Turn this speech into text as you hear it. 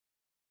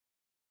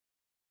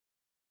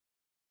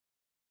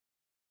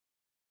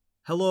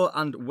Hello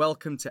and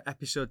welcome to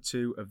episode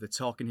 2 of the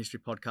Talking History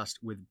podcast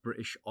with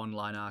British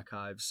Online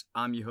Archives.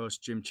 I'm your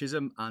host Jim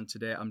Chisholm, and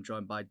today I'm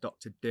joined by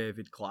Dr.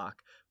 David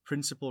Clarke,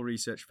 Principal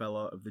Research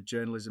Fellow of the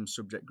Journalism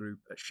Subject Group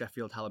at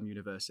Sheffield Hallam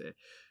University.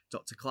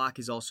 Dr. Clarke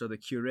is also the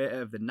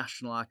curator of the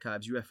National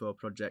Archives UFO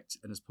project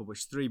and has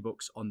published 3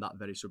 books on that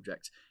very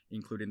subject,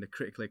 including the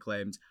critically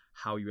acclaimed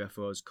How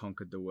UFOs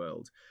Conquered the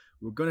World.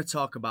 We're going to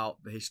talk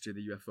about the history of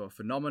the UFO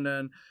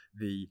phenomenon,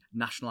 the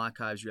National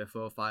Archives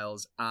UFO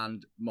files,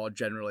 and more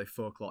generally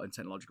folklore and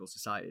technological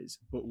societies.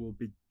 But we'll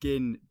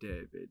begin,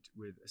 David,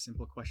 with a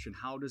simple question.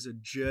 How does a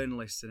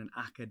journalist and an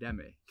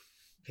academic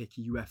pick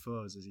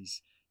UFOs as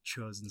his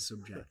chosen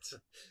subject?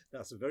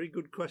 That's a very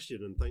good question,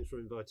 and thanks for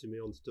inviting me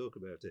on to talk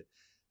about it.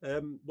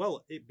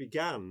 Well, it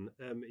began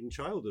in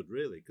childhood,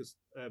 really, because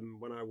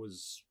when I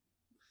was,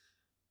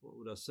 what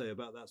would I say,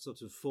 about that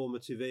sort of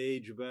formative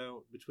age,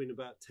 between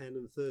about 10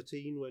 and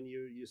 13, when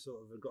you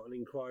sort of have got an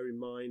inquiring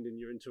mind and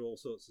you're into all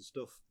sorts of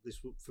stuff.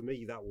 For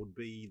me, that would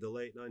be the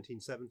late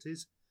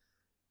 1970s.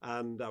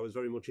 And I was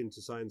very much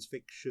into science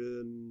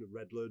fiction,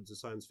 read loads of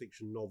science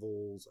fiction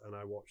novels, and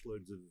I watched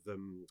loads of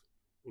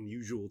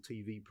unusual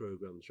TV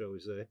programs, shall we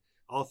say.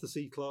 Arthur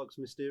C. Clarke's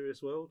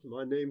Mysterious World,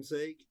 my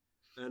namesake.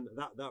 And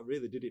that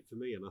really did it for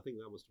me. And I think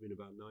that must have been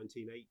about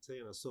 1980.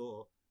 And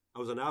I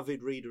was an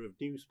avid reader of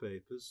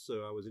newspapers,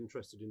 so I was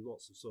interested in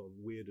lots of sort of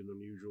weird and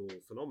unusual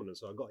phenomena.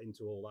 So I got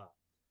into all that.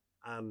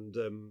 And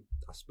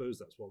I suppose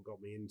that's what got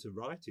me into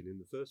writing in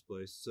the first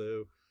place.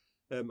 So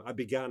I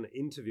began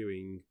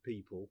interviewing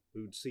people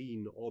who'd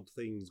seen odd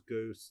things,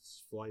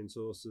 ghosts, flying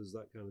saucers,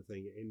 that kind of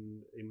thing,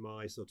 in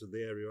my sort of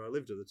the area I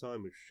lived at the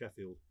time, which was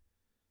Sheffield,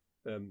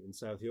 in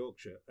South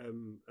Yorkshire.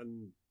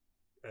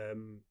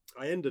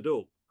 I ended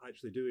up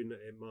actually doing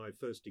my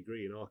first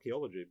degree in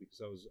archaeology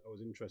because I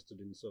was interested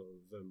in sort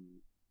of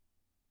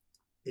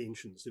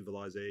ancient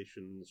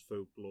civilizations,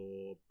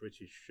 folklore,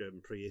 British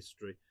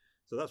prehistory.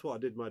 So that's what I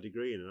did my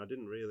degree in, and I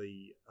didn't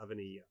really have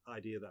any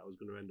idea that I was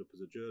going to end up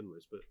as a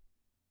journalist, but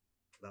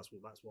that's the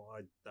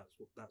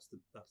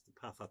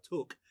path I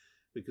took,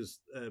 because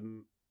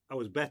I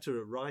was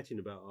better at writing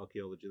about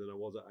archaeology than I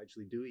was at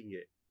actually doing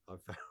it, I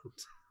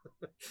found.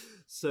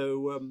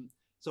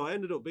 So I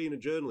ended up being a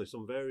journalist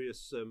on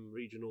various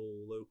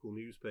regional local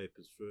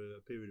newspapers for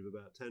a period of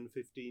about 10,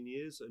 15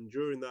 years. And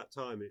during that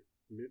time,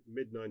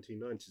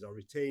 mid-1990s, I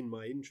retained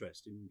my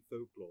interest in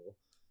folklore.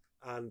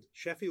 And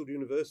Sheffield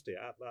University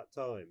at that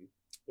time,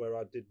 where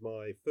I did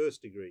my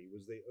first degree,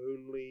 was the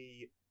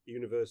only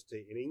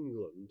university in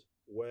England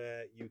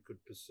where you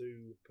could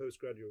pursue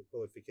postgraduate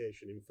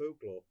qualification in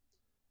folklore,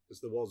 because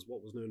there was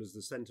what was known as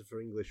the Centre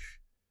for English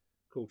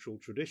Cultural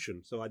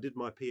Tradition. So I did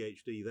my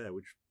PhD there,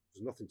 which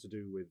was nothing to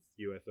do with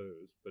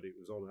UFOs, but it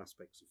was on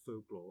aspects of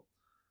folklore.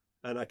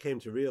 And I came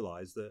to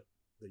realise that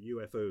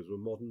UFOs were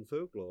modern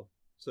folklore.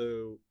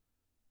 So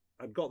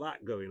I'd got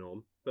that going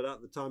on. But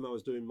at the time I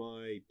was doing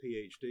my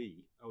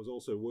PhD, I was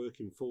also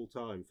working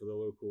full-time for the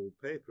local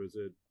paper as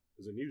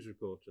a news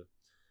reporter.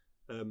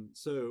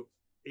 So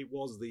it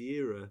was the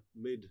era,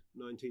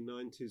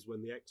 mid-1990s,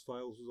 when the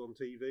X-Files was on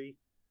TV.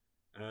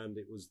 And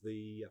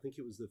I think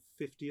it was the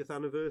 50th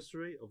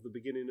anniversary of the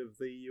beginning of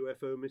the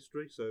UFO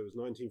mystery. So it was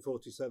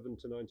 1947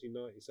 to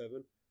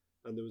 1997.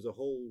 And there was a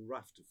whole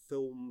raft of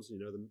films,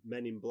 the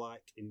Men in Black,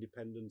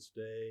 Independence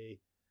Day,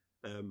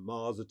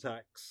 Mars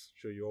Attacks.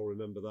 I'm sure you all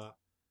remember that.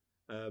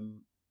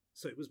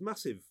 So it was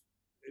massive.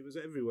 It was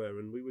everywhere.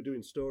 And we were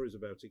doing stories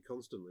about it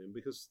constantly. And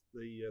because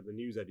the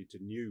news editor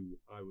knew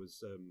I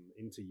was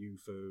into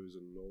UFOs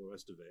and all the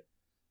rest of it,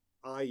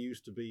 I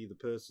used to be the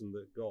person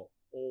that got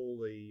all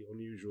the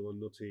unusual and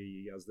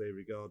nutty, as they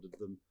regarded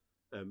them,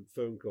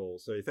 phone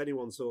calls. So if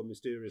anyone saw a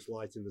mysterious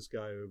light in the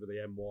sky over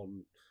the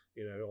M1,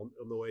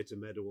 on the way to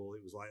Meadowhall,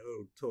 it was like,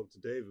 oh, talk to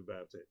Dave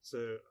about it.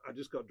 So I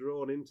just got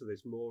drawn into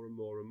this more and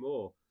more and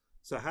more.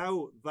 So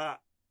how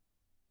that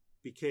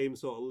became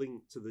sort of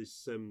linked to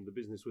this, the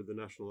business with the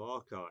National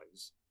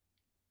Archives,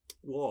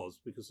 was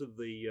because of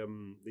the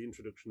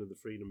introduction of the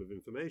Freedom of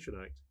Information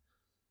Act.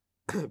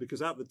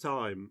 Because at the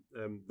time,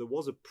 there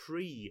was a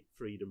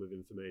pre-Freedom of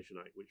Information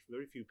Act, which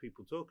very few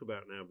people talk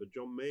about now, but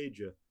John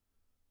Major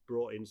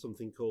brought in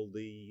something called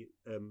the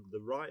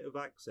right of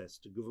access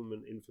to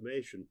government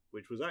information,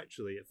 which was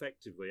actually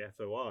effectively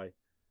FOI.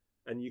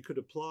 And you could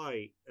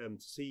apply to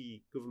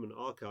see government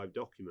archive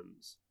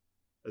documents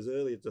as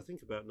early as, I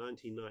think, about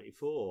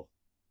 1994.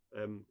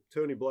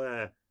 Tony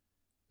Blair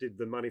did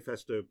the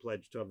manifesto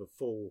pledge to have a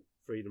full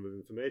Freedom of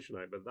Information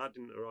Act, but that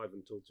didn't arrive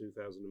until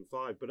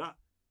 2005. But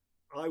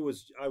I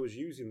was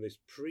using this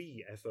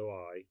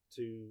pre-FOI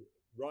to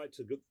write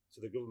to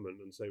the government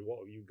and say, what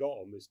have you got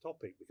on this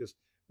topic? Because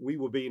we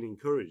were being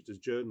encouraged as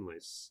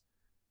journalists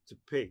to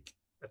pick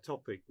a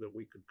topic that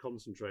we could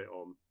concentrate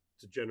on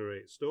to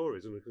generate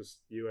stories. And because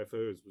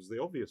UFOs was the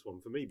obvious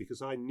one for me,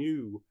 because I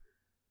knew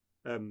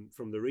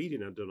from the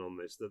reading I'd done on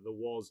this that there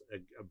was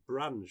a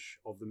branch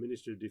of the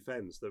Ministry of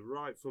Defence that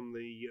right from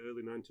the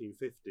early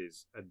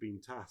 1950s had been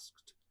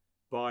tasked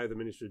by the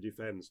Ministry of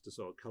Defence to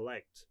sort of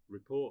collect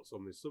reports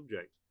on this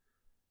subject.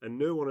 And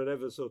no one had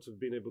ever sort of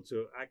been able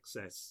to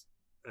access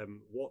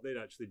what they'd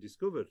actually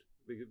discovered,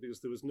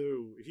 because there was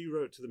no. If you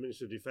wrote to the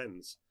Minister of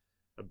Defence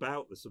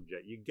about the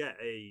subject, you'd get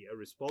a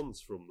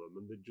response from them,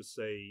 and they'd just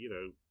say,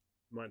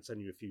 might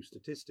send you a few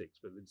statistics,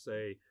 but they'd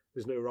say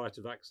there's no right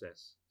of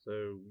access,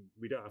 so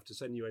we don't have to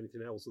send you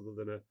anything else other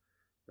than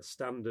a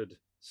standard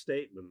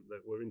statement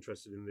that we're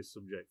interested in this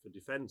subject for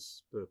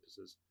defence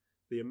purposes.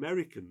 The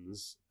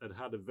Americans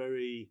had a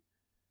very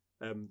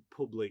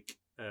public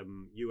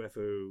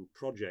UFO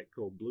project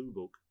called Blue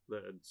Book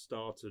that had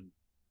started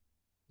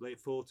late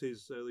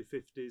 40s, early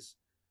 50s,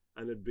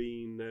 and had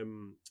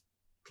been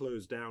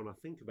closed down, I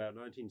think, about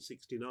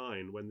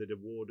 1969, when they'd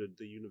awarded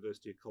the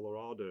University of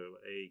Colorado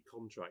a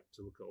contract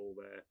to look at all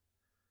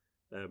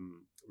their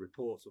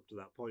reports up to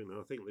that point. And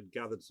I think they'd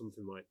gathered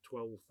something like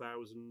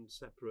 12,000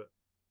 separate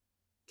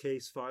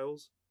case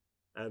files.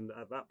 And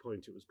at that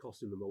point, it was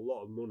costing them a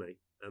lot of money,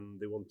 and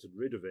they wanted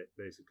rid of it,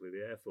 basically,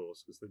 the Air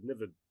Force, because they'd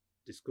never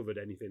discovered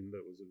anything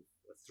that was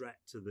a threat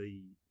to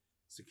the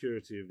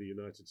security of the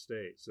United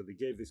States. So they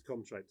gave this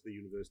contract to the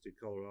University of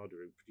Colorado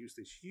and produced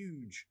this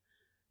huge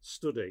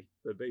study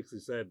that basically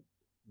said,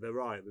 they're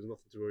right, there's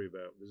nothing to worry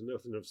about. There's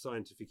nothing of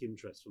scientific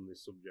interest from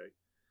this subject.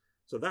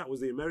 So that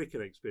was the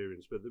American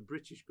experience, but the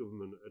British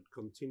government had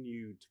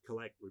continued to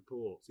collect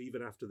reports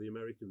even after the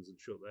Americans had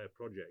shut their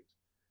project.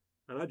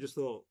 And I just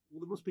thought, well,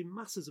 there must be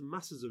masses and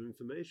masses of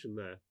information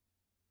there.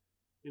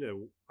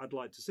 I'd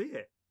like to see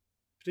it,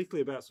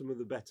 particularly about some of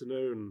the better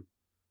known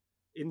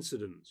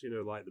incidents,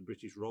 like the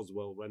British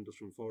Roswell,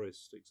 Rendlesham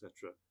Forest,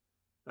 etc.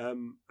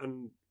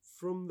 And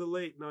from the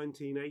late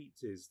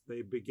 1980s,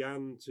 they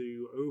began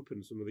to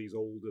open some of these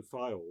older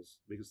files,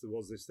 because there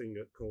was this thing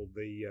called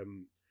the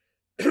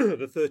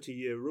the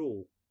 30-year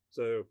rule.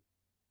 So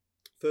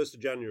 1st of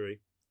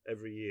January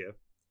every year,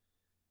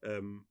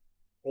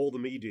 all the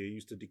media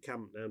used to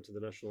decamp down to the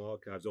National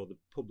Archives, or the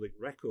Public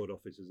Record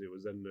Office as it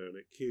was then known,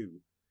 at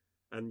Kew,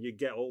 and you'd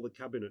get all the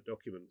cabinet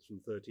documents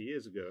from 30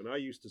 years ago. And I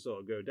used to sort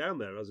of go down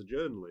there as a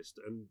journalist,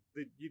 and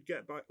you'd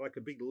get back like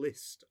a big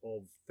list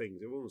of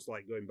things. It was almost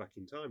like going back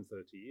in time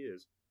 30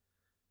 years.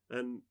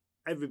 And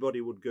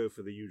everybody would go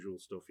for the usual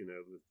stuff, the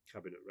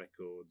cabinet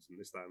records and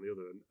this, that, and the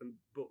other.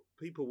 But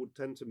people would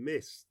tend to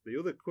miss the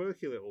other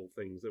quirky little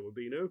things that were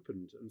being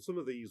opened. And some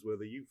of these were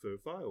the UFO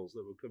files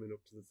that were coming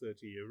up to the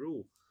 30-year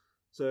rule.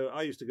 So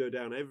I used to go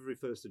down every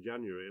 1st of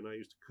January, and I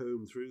used to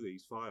comb through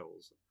these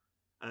files.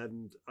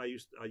 And I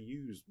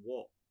used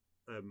what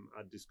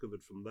I'd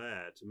discovered from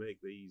there to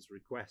make these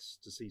requests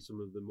to see some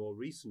of the more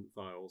recent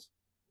files.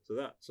 So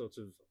that sort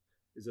of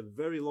is a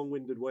very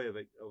long-winded way of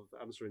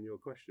answering your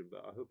question,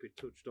 but I hope it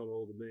touched on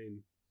all the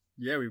main.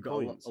 Yeah, we've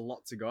got a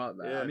lot to go out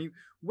there. Yeah. I mean,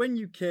 when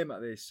you came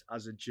at this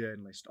as a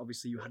journalist,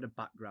 obviously you had a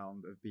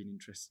background of being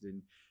interested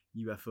in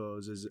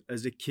UFOs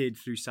as a kid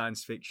through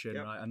science fiction,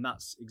 Yep. right? And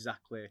that's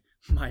exactly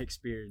my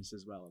experience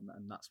as well,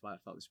 and that's why I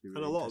felt this would be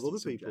really And a lot of other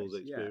interesting people's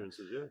subject.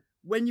 experiences, yeah.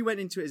 When you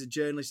went into it as a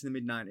journalist in the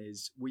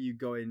mid-90s, were you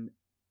going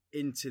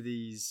into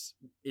these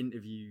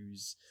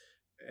interviews,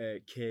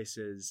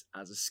 cases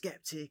as a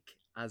skeptic,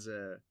 as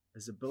a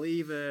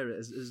believer,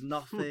 as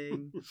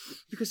nothing?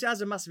 Because it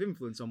has a massive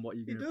influence on what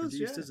you're going to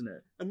produce, doesn't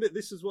it? And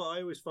this is what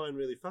I always find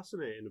really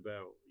fascinating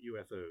about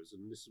UFOs,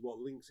 and this is what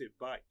links it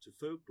back to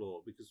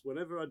folklore, because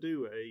whenever I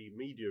do a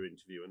media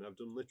interview, and I've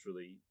done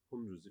literally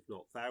hundreds, if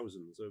not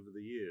thousands, over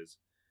the years,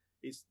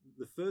 it's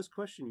the first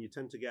question you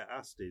tend to get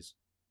asked is,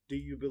 do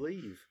you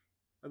believe?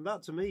 And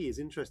that, to me, is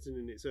interesting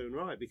in its own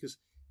right, because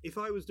if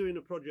I was doing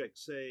a project,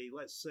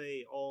 let's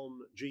say on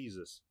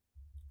Jesus,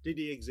 did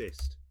he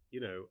exist?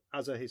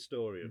 As a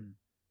historian,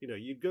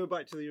 you'd go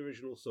back to the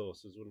original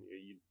sources, wouldn't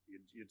you?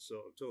 You'd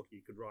sort of talk.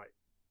 You could write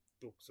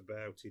books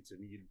about it,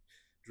 and you'd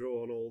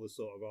draw on all the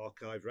sort of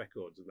archive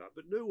records and that.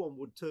 But no one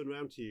would turn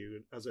around to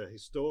you as a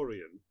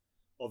historian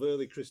of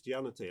early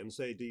Christianity and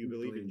say, "Do you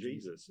believe in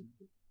Jesus?"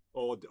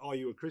 Or "Are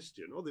you a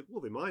Christian?" Or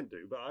they might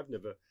do, but I've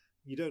never.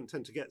 You don't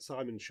tend to get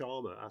Simon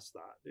Schama asked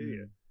that, do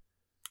you?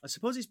 I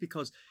suppose it's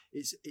because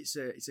it's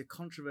a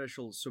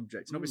controversial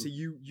subject, and obviously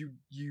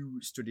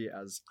you study it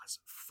as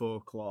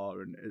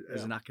folklore and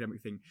as an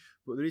academic thing.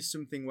 But there is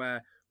something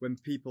where when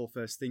people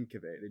first think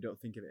of it, they don't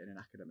think of it in an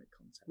academic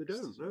context. They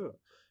don't.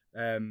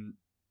 No.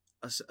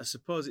 I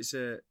suppose it's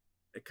a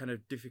kind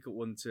of difficult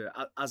one to,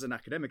 as an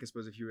academic. I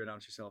suppose if you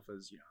announce yourself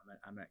as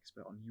I'm an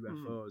expert on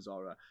UFOs,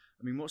 or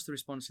what's the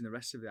response in the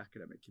rest of the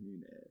academic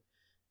community?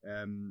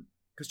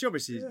 Because you're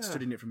obviously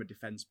studying it from a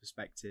defence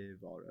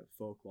perspective or a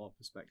folklore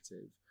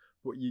perspective,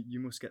 but you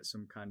must get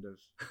some kind of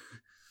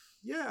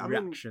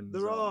reactions.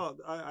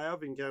 I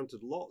have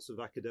encountered lots of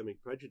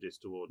academic prejudice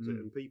towards it,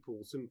 and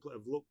people simply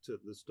have looked at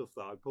the stuff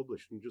that I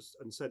published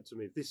and said to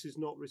me, "This is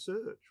not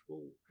research."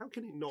 Well, how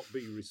can it not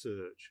be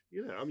research?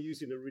 I'm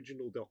using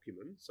original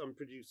documents, I'm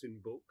producing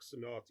books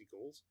and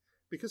articles.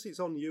 Because it's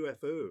on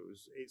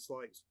UFOs, it's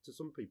like, to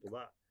some people,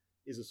 that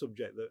is a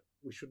subject that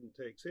we shouldn't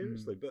take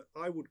seriously. But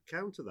I would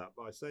counter that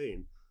by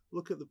saying,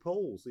 look at the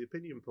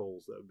opinion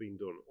polls that have been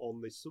done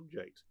on this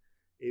subject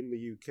in the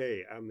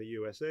UK and the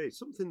USA.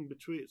 Something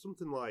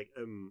like,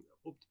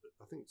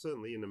 I think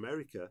certainly in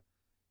America,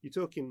 you're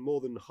talking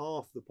more than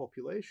half the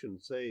population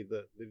say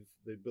that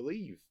they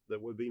believe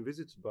that we're being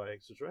visited by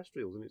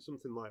extraterrestrials, and it's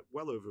something like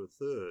well over a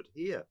third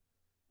here.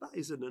 That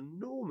is an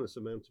enormous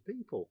amount of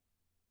people.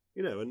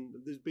 And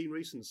there's been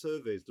recent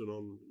surveys done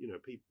on,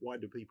 why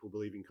do people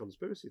believe in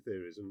conspiracy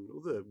theories and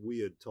other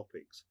weird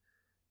topics.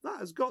 That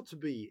has got to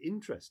be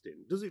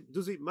interesting. Does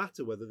it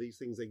matter whether these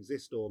things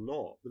exist or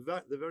not?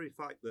 The very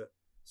fact that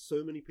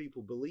so many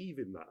people believe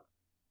in that,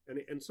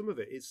 and some of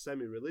it is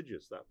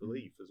semi-religious, that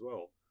belief as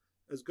well,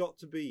 has got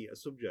to be a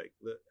subject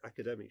that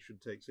academics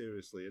should take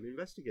seriously and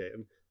investigate.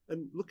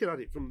 And looking at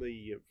it from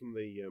the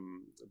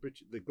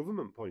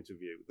government point of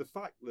view, the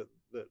fact that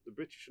the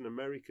British and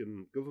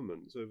American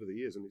governments over the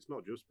years, and it's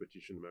not just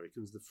British and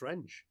Americans, the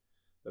French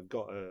have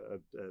got a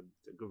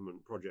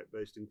government project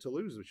based in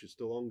Toulouse, which is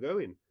still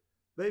ongoing.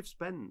 They've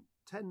spent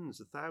tens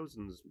of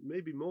thousands,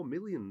 maybe more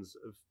millions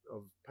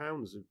of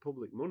pounds of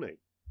public money.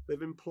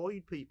 They've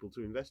employed people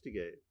to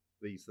investigate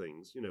these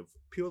things,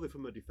 purely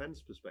from a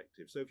defence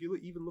perspective. So if you're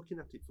even looking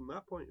at it from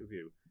that point of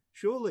view,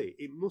 surely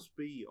it must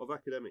be of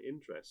academic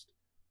interest.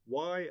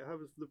 Why have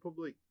the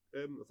public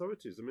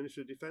authorities, the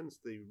Ministry of Defence,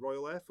 the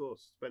Royal Air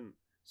Force, spent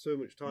so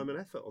much time and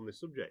effort on this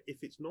subject if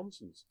it's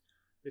nonsense,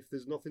 if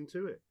there's nothing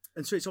to it?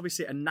 And so it's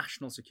obviously a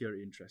national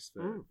security interest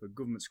for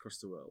governments across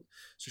the world.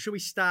 So should we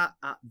start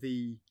at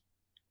the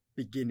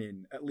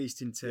beginning, at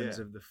least in terms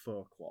of the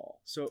folklore?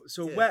 So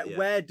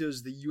where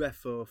does the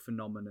UFO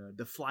phenomena,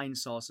 the flying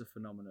saucer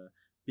phenomena,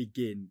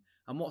 begin,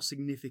 and what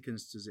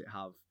significance does it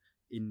have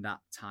in that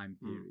time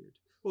period?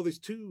 Well, there's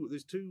two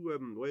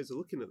ways of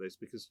looking at this,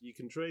 because you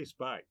can trace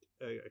back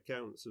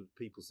accounts of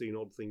people seeing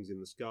odd things in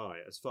the sky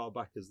as far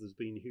back as there's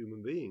been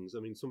human beings. I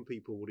mean, some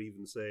people would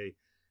even say,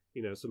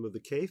 some of the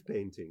cave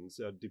paintings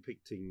are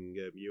depicting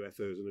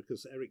UFOs, and of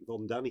course Eric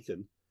von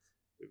Daniken,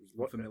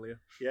 familiar,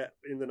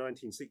 in the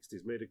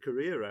 1960s made a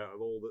career out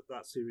of all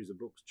that series of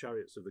books,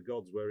 Chariots of the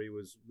Gods, where he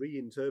was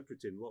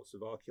reinterpreting lots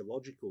of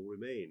archaeological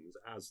remains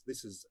as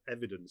this is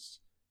evidence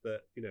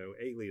that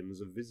aliens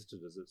have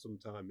visited us at some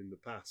time in the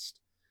past.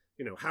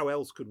 How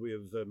else could we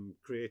have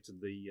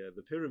created the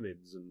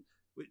pyramids? And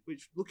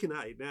which, looking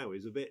at it now,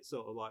 is a bit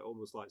sort of like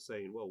almost like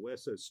saying, well, we're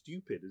so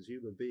stupid as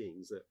human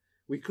beings that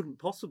we couldn't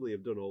possibly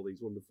have done all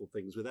these wonderful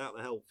things without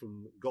the help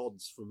from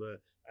gods from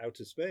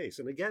outer space.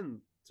 And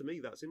again, to me,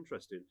 that's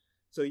interesting.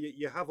 So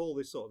you have all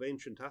this sort of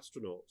ancient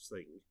astronauts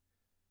thing,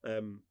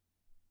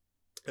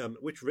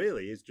 which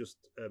really is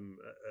just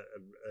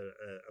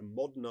a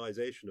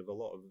modernization of a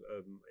lot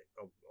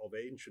of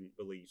ancient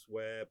beliefs,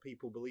 where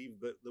people believed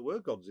that there were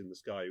gods in the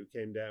sky who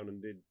came down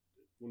and did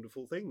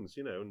wonderful things,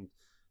 and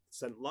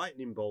sent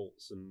lightning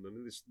bolts, and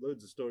there's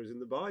loads of stories in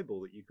the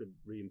Bible that you could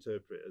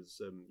reinterpret as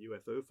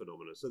UFO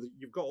phenomena. So that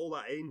you've got all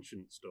that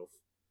ancient stuff.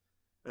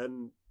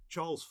 And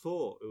Charles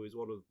Fort, who is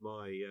one of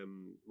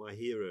my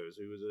heroes,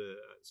 who was a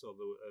sort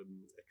of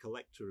a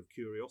collector of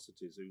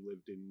curiosities, who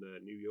lived in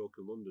New York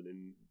and London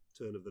in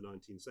the turn of the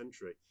 19th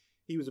century,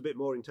 he was a bit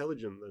more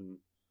intelligent than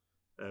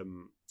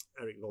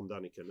Eric von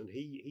Daniken, and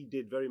he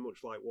did very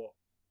much like what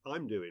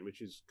I'm doing,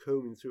 which is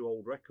combing through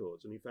old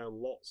records, and he found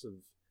lots of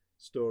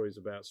stories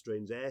about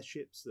strange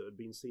airships that had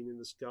been seen in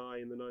the sky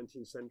in the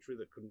 19th century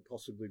that couldn't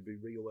possibly be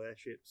real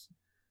airships.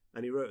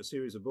 And he wrote a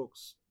series of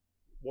books,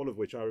 one of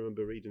which I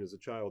remember reading as a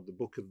child, The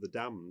Book of the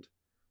Damned.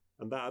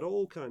 And that had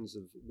all kinds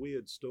of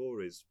weird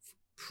stories,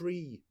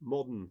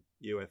 pre-modern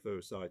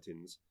UFO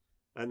sightings.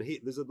 And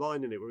there's a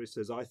line in it where he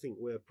says, I think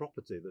we're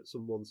property, that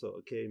someone sort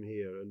of came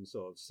here and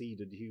sort of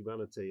seeded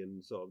humanity,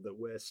 and sort of that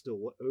we're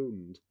still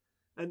owned.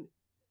 And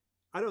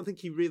I don't think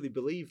he really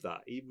believed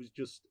that. He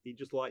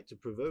just liked to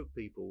provoke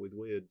people with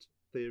weird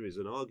theories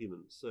and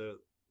arguments. So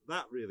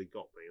that really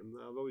got me, and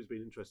I've always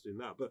been interested in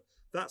that. But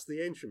that's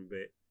the ancient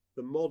bit.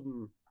 The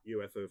modern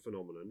UFO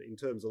phenomenon, in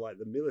terms of like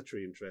the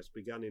military interest,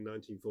 began in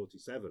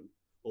 1947.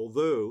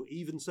 Although,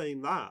 even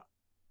saying that,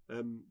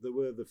 there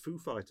were the Foo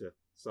Fighter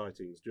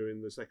sightings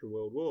during the Second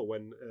World War,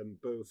 when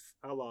both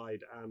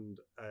Allied and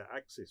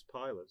Axis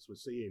pilots were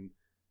seeing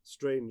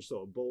strange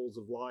sort of balls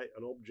of light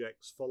and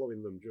objects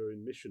following them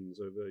during missions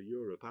over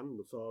Europe and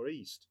the Far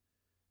East.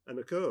 And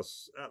of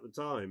course, at the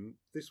time,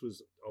 this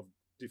was of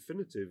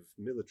definitive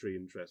military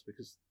interest,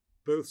 because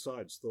both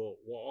sides thought,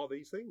 what are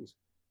these things?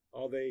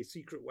 Are they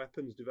secret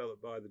weapons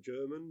developed by the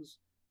Germans?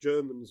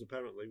 Germans,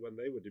 apparently, when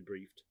they were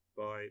debriefed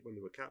when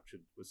they were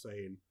captured, were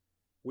saying,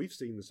 we've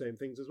seen the same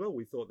things as well.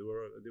 We thought they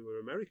were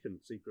American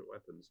secret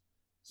weapons.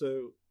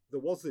 So there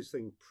was this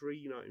thing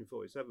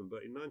pre-1947,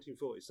 but in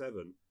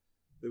 1947,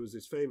 there was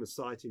this famous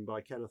sighting by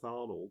Kenneth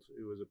Arnold,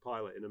 who was a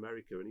pilot in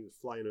America, and he was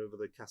flying over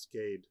the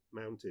Cascade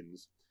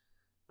Mountains,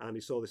 and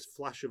he saw this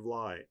flash of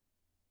light.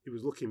 He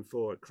was looking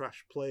for a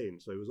crashed plane,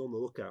 so he was on the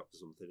lookout for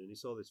something, and he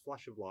saw this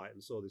flash of light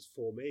and saw this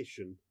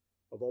formation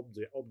of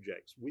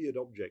objects, weird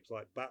objects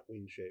like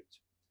bat-wing shaped,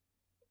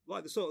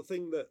 like the sort of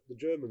thing that the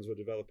Germans were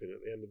developing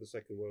at the end of the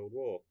Second World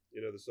War.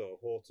 The sort of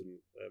Horton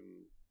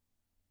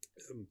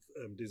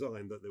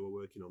design that they were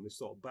working on, this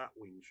sort of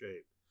bat-wing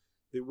shape.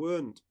 They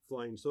weren't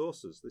flying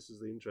saucers. This is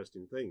the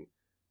interesting thing.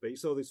 But he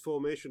saw this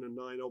formation of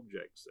 9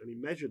 objects, and he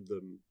measured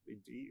them.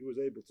 He was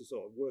able to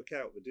sort of work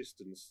out the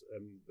distance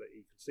that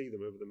he could see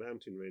them over the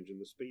mountain range and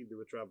the speed they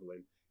were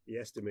travelling. He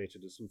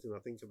estimated as something, I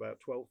think, about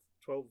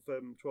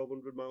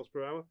 1,200 miles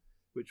per hour,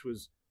 which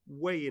was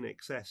way in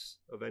excess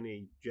of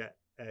any jet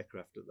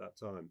aircraft at that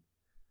time.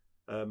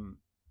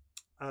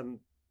 And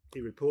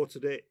he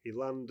reported it, he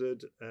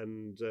landed,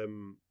 and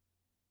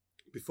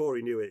before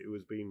he knew it, he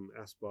was being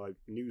asked by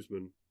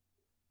newsmen.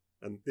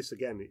 And this,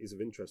 again, is of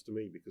interest to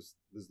me because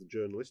there's the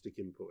journalistic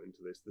input into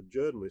this. The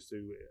journalist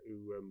who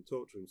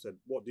talked to him said,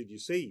 "What did you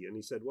see?" And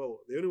he said,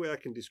 "Well, the only way I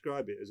can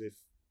describe it is if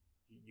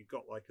you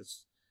got like a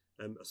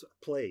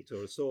plate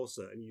or a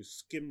saucer and you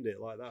skimmed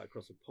it like that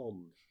across a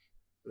pond.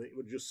 And it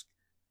would just...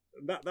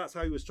 That's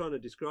how he was trying to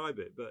describe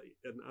it. But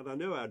and I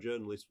know how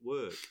journalists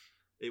work.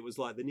 It was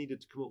like they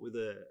needed to come up with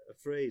a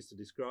phrase to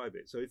describe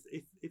it. So if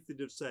they'd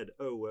have said,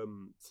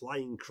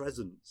 flying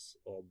crescents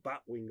or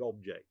bat-wing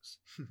objects,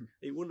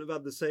 it wouldn't have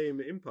had the same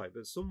impact.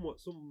 But some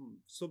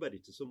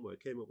sub-editor somewhere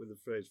came up with the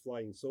phrase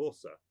flying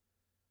saucer.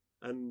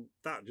 And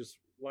that just,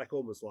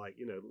 almost like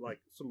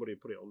somebody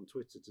put it on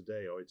Twitter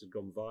today or it had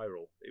gone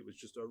viral. It was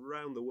just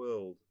around the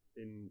world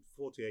in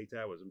 48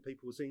 hours and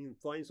people were seeing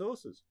flying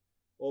saucers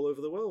all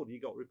over the world. You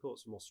got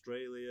reports from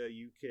Australia,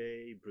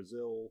 UK,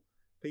 Brazil...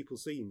 people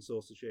seeing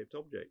saucer-shaped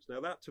objects. Now,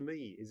 that to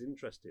me is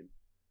interesting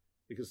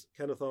because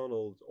Kenneth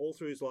Arnold, all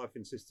through his life,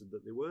 insisted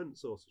that they weren't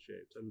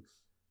saucer-shaped.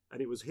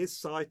 And it was his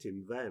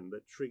sighting then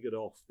that triggered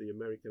off the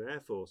American Air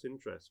Force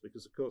interest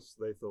because, of course,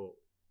 they thought,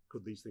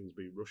 could these things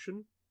be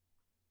Russian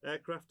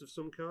aircraft of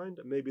some kind?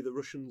 And maybe the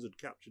Russians had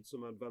captured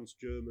some advanced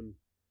German,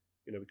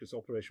 because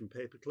Operation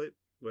Paperclip,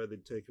 where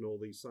they'd taken all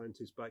these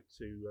scientists back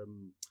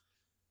to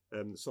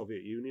the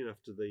Soviet Union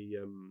after the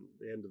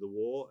end of the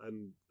war,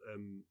 and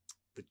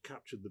they'd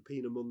captured the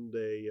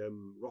Peenemünde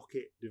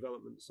rocket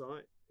development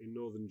site in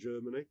northern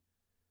Germany.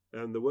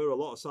 And there were a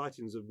lot of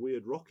sightings of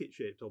weird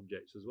rocket-shaped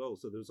objects as well.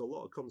 So there was a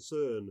lot of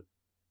concern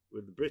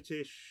with the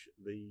British,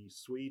 the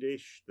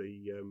Swedish,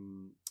 the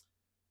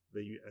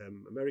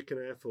American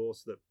Air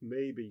Force that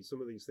maybe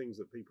some of these things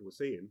that people were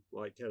seeing,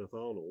 like Kenneth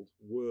Arnold,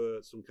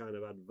 were some kind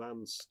of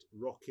advanced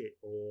rocket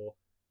or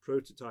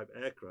prototype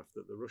aircraft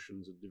that the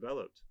Russians had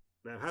developed.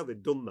 Now, how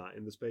they'd done that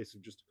in the space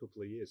of just a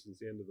couple of years since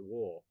the end of the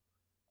war,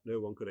 no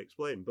one could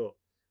explain, but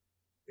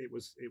it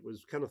was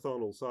Kenneth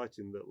Arnold's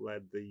sighting that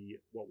led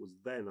what was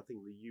then, I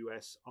think, the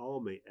US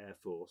Army Air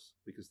Force,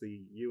 because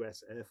the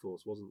US Air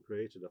Force wasn't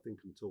created, I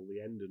think, until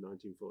the end of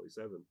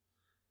 1947.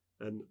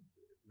 And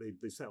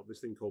they set up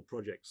this thing called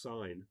Project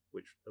Sign,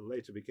 which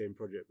later became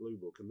Project Blue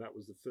Book, and that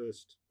was the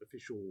first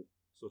official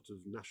sort of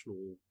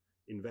national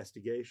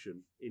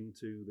investigation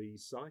into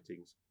these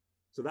sightings.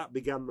 So that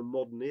began the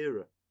modern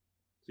era.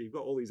 So you've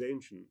got all these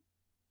ancient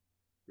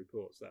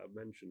reports that I've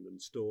mentioned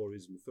and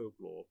stories and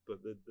folklore,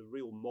 but the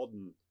real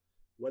modern,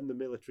 when the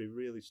military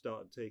really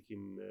started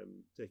taking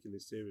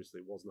this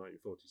seriously, was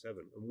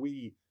 1947. And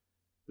we,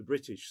 the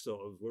British,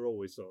 were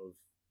always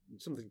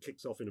something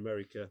kicks off in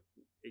America,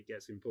 it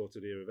gets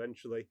imported here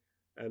eventually,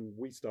 and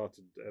we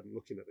started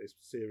looking at this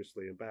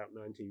seriously about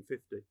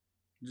 1950.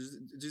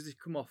 Does this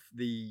come off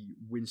the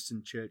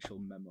Winston Churchill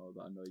memo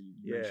that I know you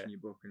mentioned in your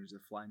book, and it was the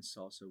Flying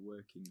Saucer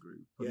Working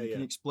Group? Can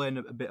you explain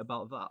a bit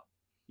about that?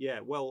 Yeah,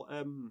 well,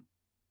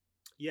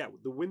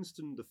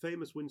 the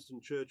famous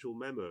Winston Churchill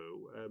memo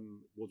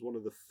was one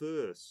of the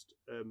first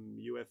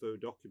UFO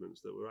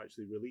documents that were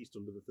actually released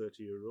under the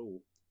 30-year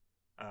rule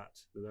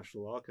at the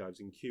National Archives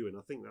in Kew, and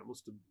I think that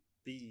must have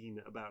been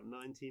about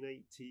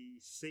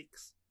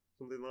 1986,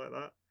 something like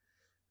that.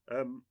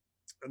 And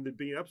there'd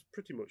been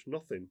pretty much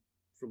nothing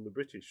from the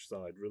British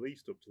side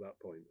released up to that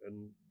point.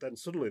 And then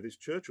suddenly this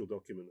Churchill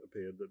document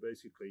appeared that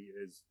basically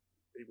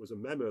it was a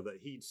memo that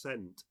he'd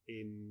sent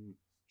in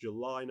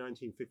July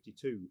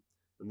 1952.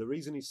 And the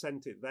reason he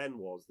sent it then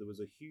was there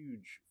was a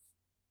huge,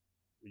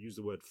 we use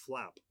the word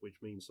flap,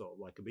 which means sort of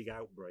like a big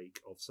outbreak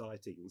of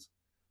sightings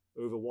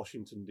over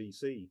Washington,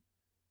 D.C.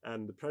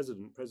 And the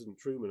President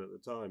Truman at the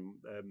time,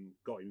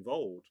 got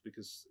involved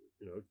because,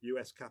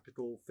 US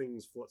Capitol,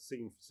 things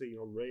seen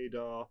on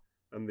radar,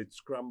 and they'd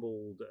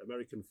scrambled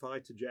American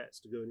fighter jets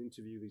to go and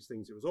interview these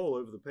things. It was all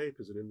over the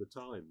papers and in the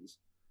Times.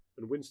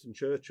 And Winston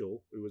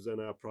Churchill, who was then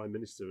our Prime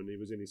Minister, and he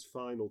was in his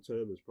final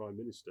term as Prime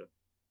Minister,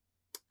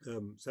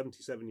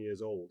 77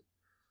 years old,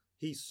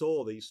 he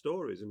saw these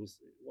stories and he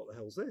said, what the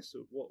hell's this?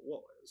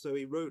 What? So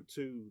he wrote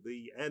to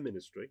the Air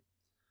Ministry,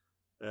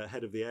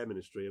 head of the Air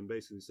Ministry, and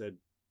basically said,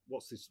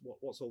 what's this?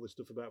 What's all this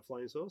stuff about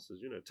flying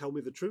saucers? Tell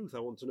me the truth. I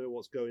want to know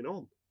what's going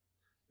on.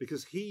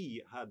 Because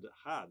he had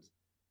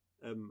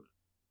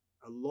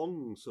a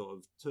long sort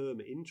of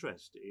term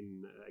interest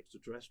in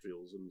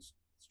extraterrestrials and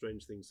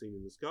strange things seen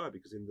in the sky,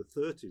 because in the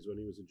 30s, when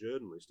he was a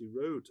journalist, he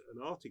wrote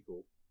an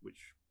article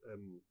which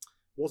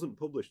wasn't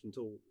published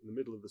until the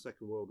middle of the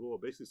Second World War,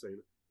 basically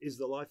saying, is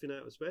there life in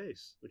outer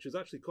space? Which is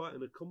actually quite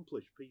an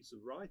accomplished piece of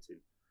writing.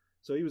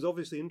 So he was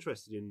obviously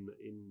interested in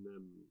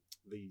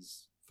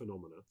these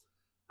phenomena.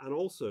 And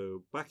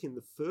also, back in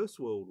the First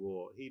World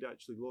War, he'd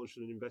actually launched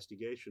an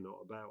investigation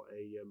about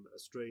a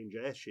strange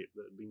airship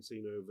that had been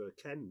seen over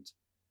Kent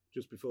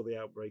just before the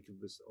outbreak of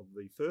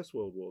the First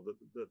World War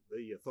that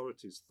the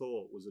authorities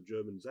thought was a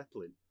German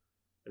Zeppelin,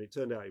 and it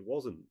turned out it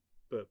wasn't.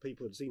 But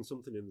people had seen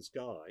something in the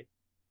sky,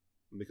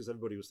 and because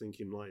everybody was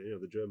thinking like,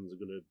 the Germans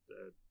are going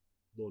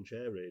to launch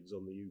air raids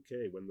on the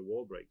UK when the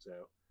war breaks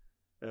out,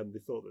 they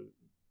thought that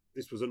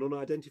this was an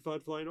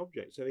unidentified flying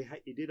object. So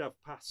he did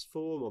have pass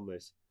form on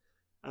this,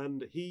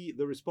 and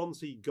the response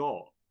he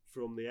got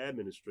from the Air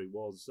Ministry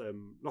was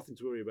nothing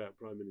to worry about,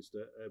 Prime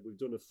Minister. We've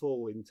done a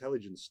full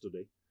intelligence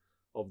study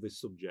of this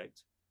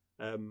subject,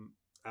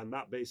 and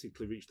that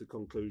basically reached the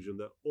conclusion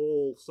that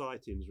all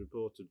sightings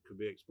reported could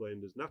be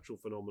explained as natural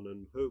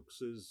phenomenon,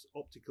 hoaxes,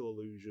 optical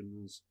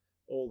illusions,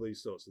 all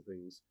these sorts of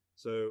things.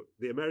 So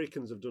the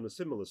Americans have done a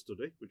similar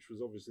study, which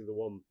was obviously the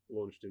one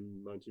launched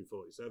in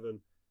 1947,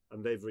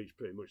 and they've reached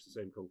pretty much the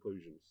same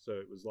conclusions. So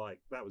it was like,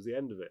 that was the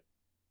end of it.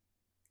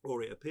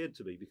 Or it appeared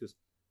to be, because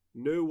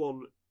no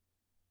one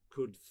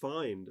could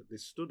find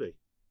this study.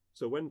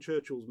 So when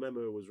Churchill's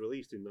memo was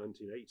released in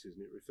 1980s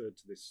and it referred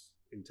to this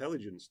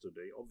intelligence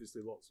study,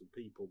 obviously lots of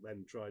people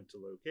then tried to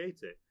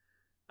locate it,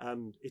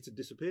 and it had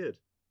disappeared.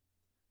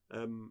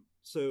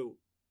 So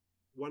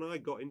when I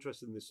got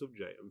interested in this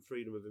subject and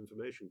freedom of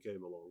information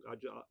came along,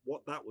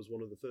 that was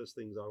one of the first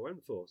things I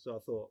went for. So I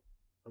thought,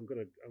 I'm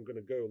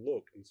gonna go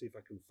look and see if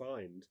I can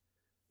find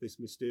this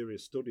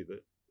mysterious study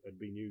that had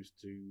been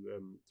used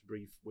to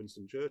brief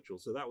Winston Churchill.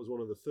 So that was one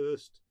of the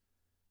first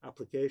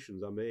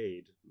applications I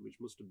made, which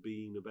must have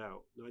been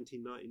about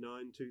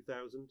 1999,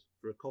 2000,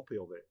 for a copy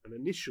of it. And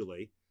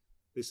initially,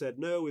 they said,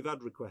 no, we've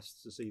had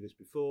requests to see this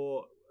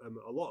before.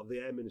 A lot of the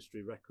Air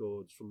Ministry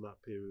records from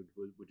that period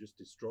were just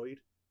destroyed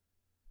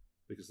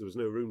because there was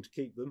no room to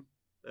keep them.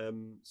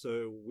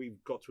 So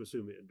we've got to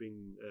assume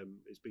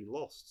it's been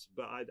lost.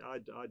 But I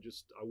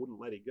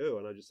wouldn't let it go,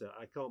 and I just said,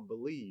 I can't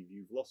believe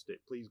you've lost it.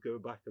 Please go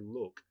back and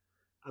look.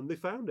 And they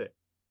found it.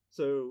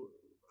 So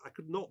I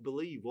could not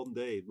believe one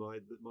day my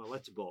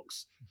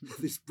letterbox,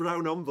 this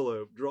brown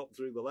envelope dropped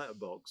through the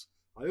letterbox.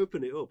 I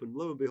open it up, and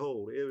lo and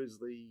behold, here is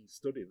the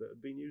study that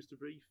had been used to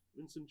brief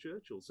Winston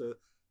Churchill. So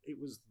it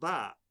was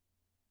that.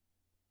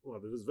 Well,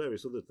 there was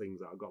various other things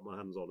that I got my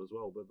hands on as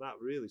well, but that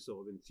really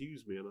sort of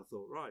enthused me, and I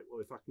thought, right,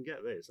 well, if I can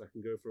get this, I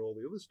can go for all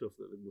the other stuff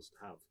that they must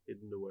have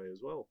hidden away as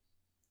well.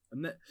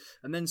 And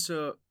then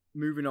so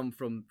moving on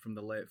from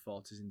the late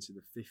 40s into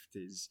the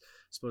 50s,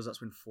 I suppose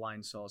that's when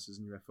flying saucers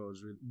and UFOs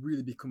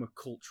really become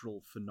a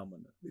cultural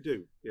phenomenon. They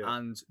do, yeah.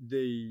 And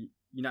the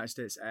United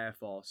States Air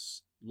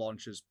Force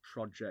launches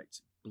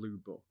Project Blue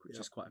Book, which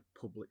is quite a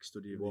public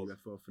study of the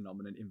UFO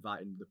phenomenon,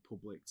 inviting the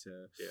public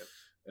to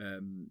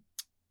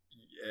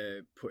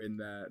put in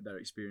their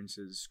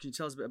experiences. Can you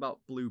tell us a bit about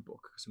Blue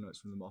Book? Because I know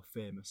it's one of the more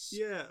famous.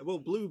 Yeah, well,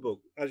 Blue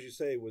Book, as you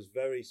say, was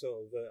very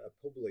sort of a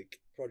public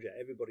project.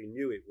 Everybody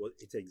knew it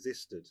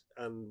existed,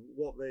 and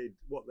what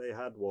they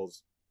had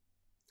was,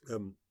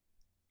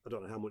 I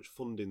don't know how much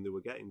funding they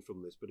were getting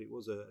from this, but it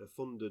was a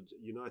funded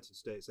United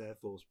States Air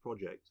Force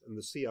project, and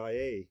the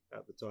CIA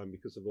at the time,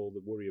 because of all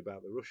the worry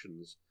about the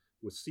Russians,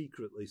 was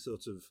secretly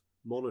sort of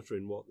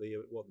monitoring what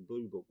the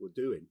Blue Book were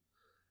doing.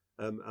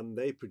 And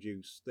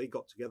they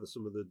got together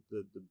some of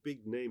the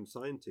big name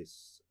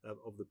scientists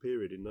of the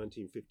period in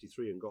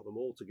 1953 and got them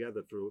all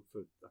together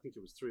for I think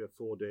it was 3 or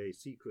 4 day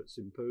secret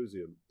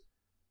symposium.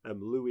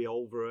 Louis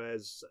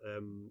Alvarez,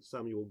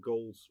 Samuel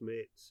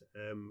Goldsmith,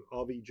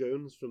 R.V.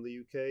 Jones from the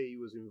UK, he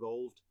was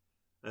involved,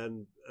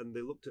 and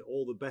they looked at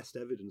all the best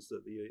evidence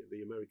that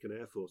the American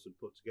Air Force had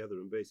put together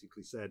and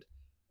basically said,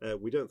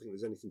 we don't think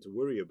there's anything to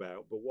worry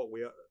about, but what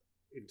we are,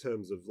 in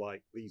terms of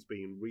like these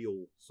being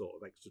real sort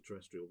of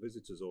extraterrestrial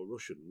visitors or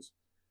Russians,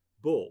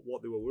 but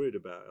what they were worried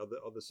about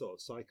are the sort of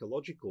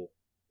psychological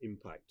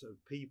impact of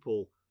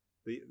people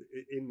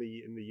in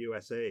the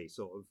USA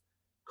sort of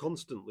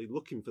constantly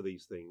looking for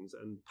these things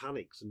and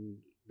panics and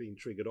being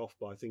triggered off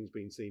by things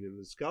being seen in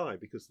the sky,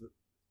 because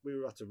we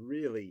were at a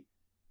really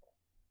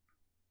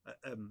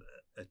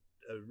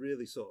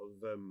sort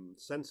of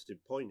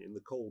sensitive point in the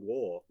Cold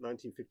War,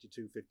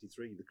 1952-53.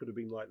 There could have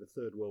been like the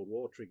Third World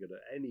War triggered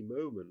at any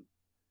moment.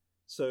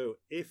 So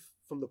if,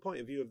 from the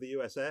point of view of the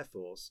US Air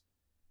Force,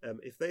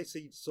 if they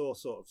saw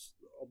sort of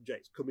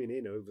objects coming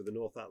in over the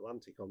North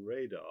Atlantic on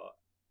radar,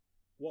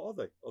 what are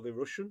they? Are they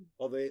Russian?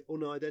 Are they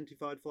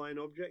unidentified flying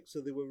objects?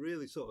 So they were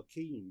really sort of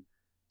keen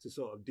to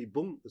sort of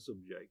debunk the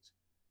subject,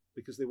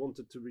 because they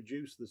wanted to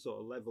reduce the sort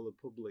of level of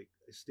public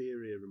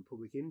hysteria and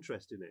public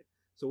interest in it.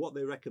 So what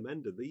they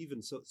recommended, they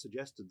even sort of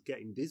suggested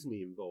getting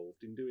Disney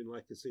involved in doing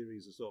like a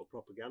series of sort of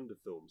propaganda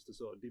films to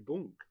sort of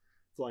debunk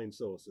flying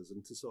saucers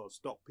and to sort of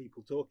stop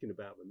people talking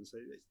about them and say,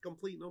 it's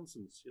complete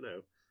nonsense,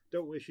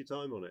 don't waste your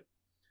time on it.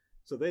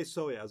 So they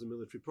saw it as a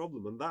military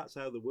problem, and that's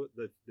how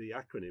the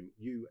acronym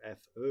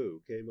UFO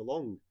came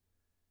along.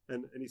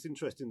 And it's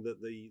interesting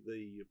that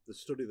the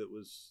study that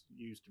was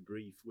used to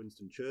brief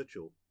Winston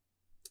Churchill,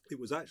 it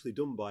was actually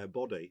done by a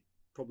body,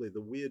 probably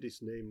the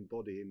weirdest named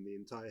body in the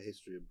entire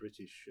history of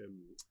British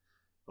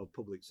of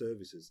public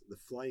services, the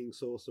Flying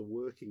Saucer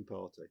Working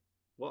Party.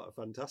 What a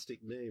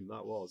fantastic name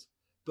that was.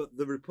 But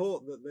the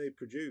report that they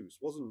produced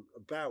wasn't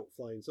about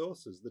flying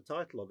saucers. The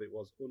title of it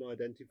was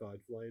Unidentified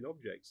Flying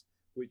Objects,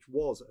 which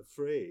was a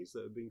phrase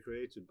that had been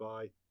created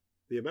by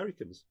the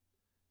Americans.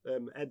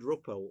 Ed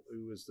Ruppel,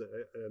 who was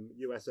the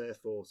US Air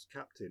Force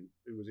captain,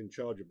 who was in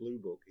charge of Blue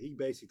Book, he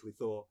basically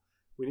thought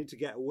we need to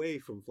get away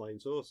from flying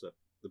saucer,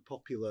 the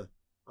popular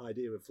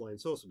idea of flying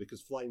saucer,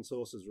 because flying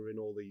saucers were in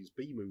all these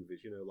B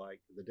movies,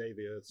 like The Day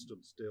the Earth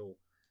Stood Still.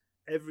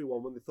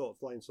 Everyone, when they thought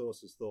flying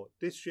saucers, thought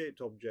disc-shaped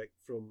object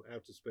from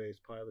outer space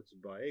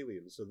piloted by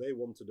aliens. So they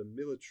wanted a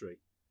military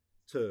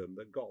term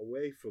that got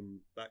away from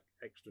that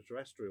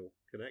extraterrestrial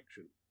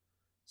connection.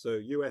 So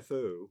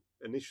UFO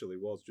initially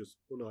was just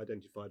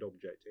unidentified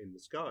object in the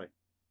sky.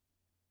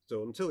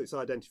 So until it's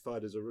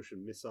identified as a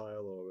Russian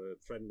missile or a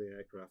friendly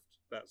aircraft,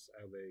 that's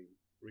how they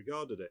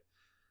regarded it.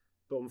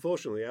 But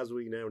unfortunately, as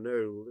we now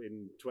know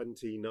in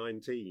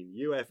 2019,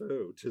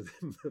 UFO to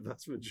the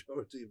vast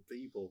majority of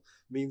people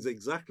means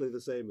exactly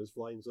the same as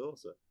flying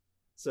saucer.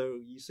 So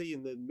you see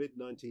in the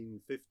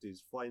mid-1950s,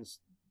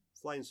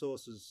 flying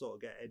saucers sort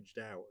of get edged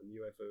out and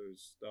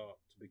UFOs start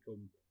to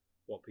become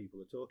what people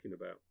are talking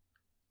about.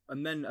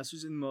 And then, I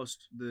suppose,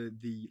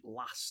 the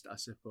last, I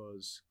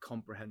suppose,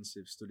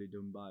 comprehensive study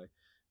done by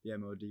the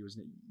MOD,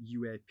 wasn't it?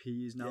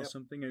 UAP is now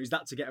something. And is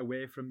that to get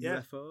away from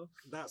UFO?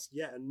 That's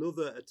yet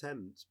another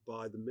attempt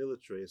by the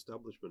military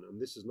establishment,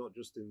 and this is not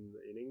just in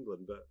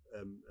England, but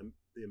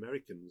the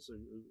Americans.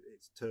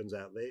 It turns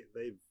out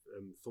they've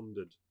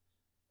funded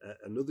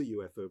another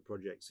UFO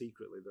project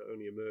secretly that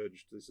only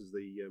emerged. This is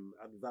the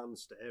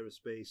Advanced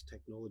Aerospace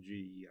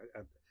Technology.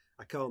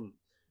 I can't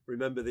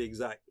remember the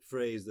exact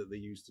phrase that they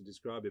used to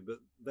describe it, but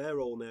they're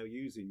all now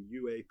using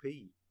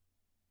UAP,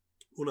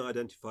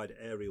 unidentified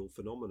aerial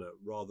phenomena,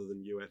 rather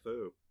than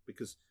UFO,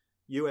 because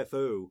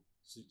UFO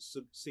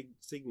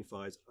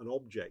signifies an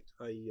object,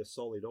 i.e. a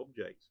solid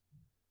object.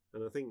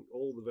 And I think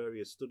all the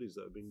various studies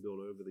that have been done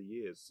over the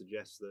years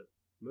suggest that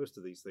most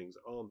of these things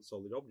aren't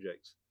solid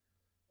objects.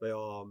 They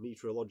are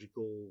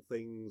meteorological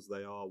things,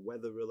 they are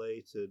weather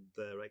related,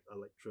 they're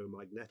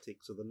electromagnetic,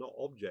 so they're not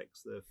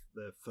objects,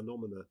 they're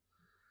phenomena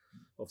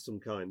of some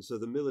kind. So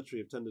the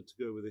military have tended to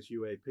go with this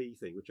UAP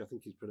thing, which I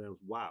think is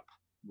pronounced WAP.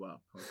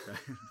 Well, okay,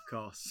 of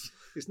course.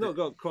 It's not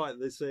got quite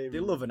the same. They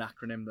love an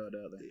acronym, though,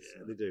 don't they?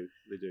 Yeah, they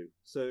do.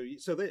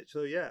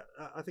 So yeah,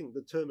 I think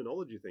the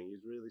terminology thing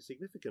is really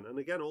significant. And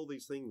again, all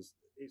these things,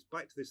 it's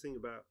back to this thing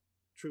about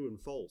true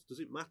and false. Does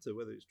it matter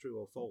whether it's true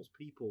or false?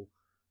 People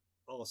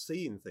are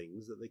seeing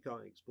things that they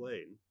can't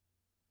explain.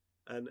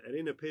 And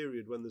in a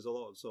period when there's a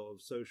lot of sort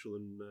of social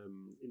and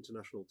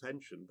international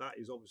tension, that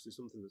is obviously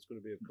something that's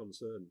going to be of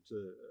concern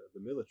to the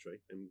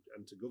military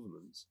and to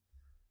governments.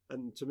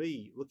 And to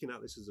me, looking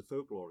at this as a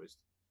folklorist,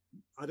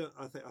 I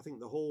think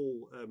the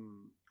whole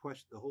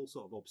question, the whole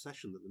sort of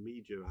obsession that the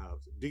media have,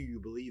 do you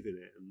believe in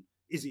it, and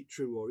is it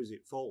true or is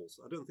it false?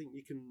 I don't think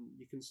you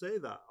can say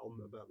that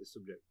about this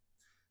subject.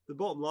 The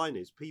bottom line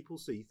is, people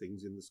see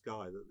things in the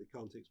sky that they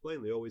can't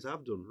explain. They always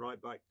have done,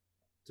 right back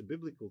to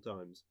biblical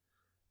times.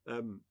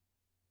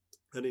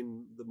 And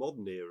in the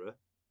modern era,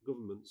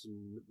 governments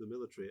and the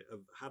military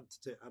have had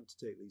to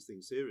take these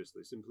things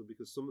seriously, simply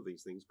because some of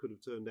these things could have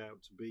turned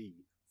out to be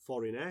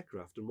foreign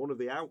aircraft. And one of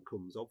the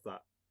outcomes of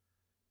that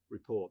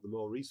report, the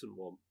more recent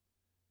one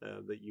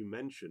that you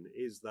mentioned,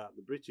 is that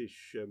the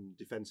British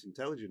Defence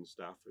Intelligence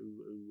staff, who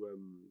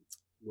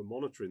were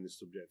monitoring this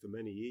subject for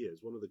many years,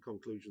 one of the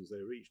conclusions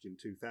they reached in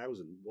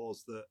 2000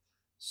 was that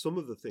some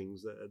of the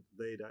things that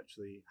they'd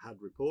actually had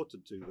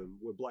reported to them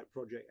were Black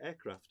Project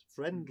aircraft,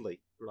 friendly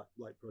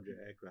Black Project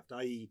aircraft,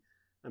 i.e.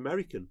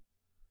 American.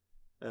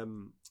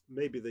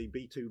 Maybe the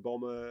B-2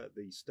 bomber,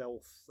 the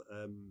stealth,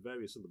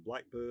 various of the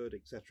Blackbird,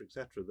 etc.,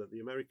 that the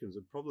Americans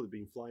have probably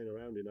been flying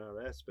around in our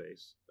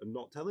airspace and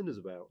not telling us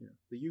about. Yeah.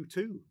 The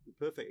U-2, the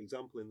perfect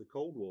example in the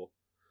Cold War.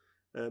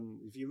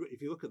 If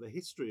you look at the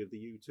history of the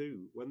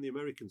U-2, when the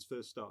Americans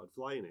first started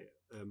flying it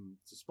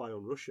to spy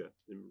on Russia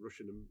in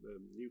Russian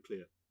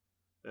nuclear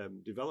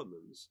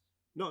developments,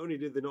 not only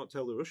did they not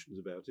tell the Russians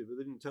about it, but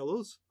they didn't tell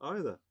us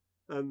either.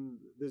 And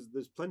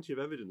there's plenty of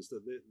evidence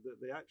that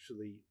they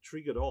actually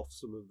triggered off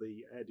some of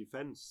the air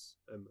defence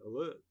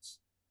alerts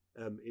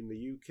in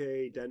the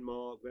UK,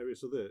 Denmark,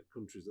 various other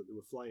countries that they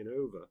were flying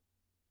over,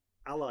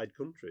 allied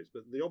countries.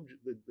 But the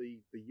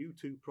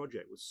U-2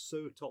 project was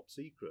so top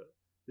secret,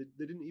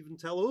 they didn't even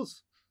tell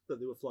us that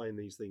they were flying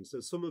these things. So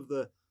some of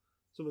the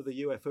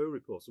UFO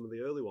reports, some of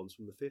the early ones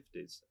from the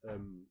 50s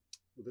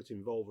that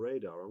involve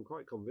radar, I'm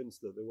quite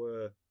convinced that they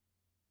were,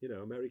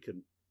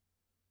 American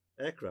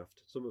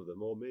aircraft, some of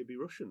them, or maybe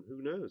Russian,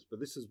 who knows? But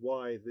this is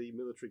why the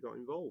military got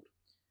involved.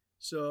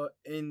 So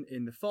in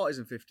the 40s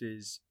and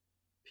 50s,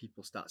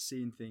 people start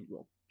seeing things,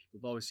 people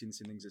have always seen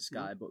things in the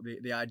sky, but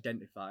they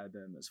identify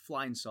them as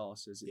flying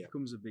saucers. It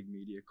becomes a big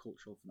media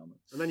cultural phenomenon.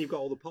 And then you've got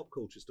all the pop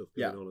culture stuff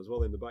going on as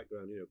well in the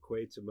background,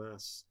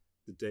 Quatermass,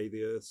 The Day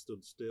the Earth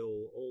Stood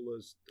Still, all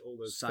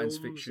those science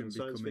fiction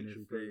becoming a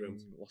thing,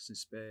 programs. Lost in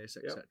Space,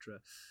 etc.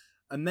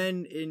 And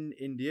then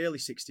in the early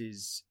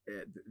 60s,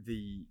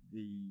 the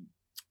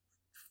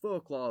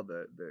folklore,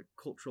 the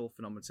cultural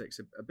phenomena takes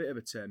a bit of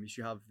a turn.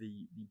 You have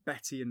the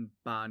Betty and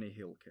Barney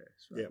Hill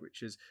case, right?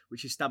 Yeah.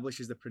 which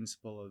establishes the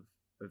principle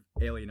of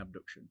alien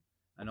abduction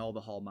and all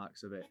the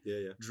hallmarks of it.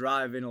 Yeah.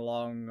 Driving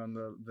along on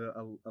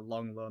a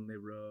long lonely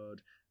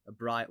road, a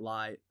bright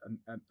light,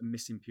 a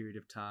missing period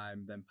of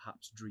time, then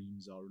perhaps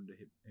dreams or under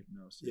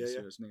hypnosis.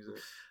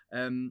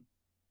 Yeah.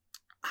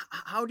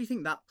 How do you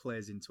think that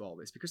plays into all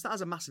this? Because that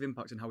has a massive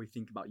impact on how we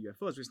think about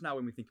UFOs. Because now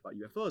when we think about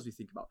UFOs, we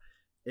think about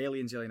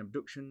aliens, alien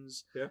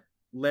abductions. Yeah.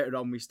 Later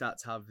on, we start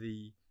to have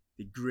the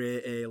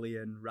grey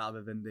alien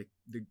rather than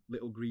the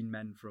little green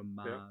men from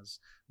Mars.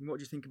 Yeah. What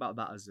do you think about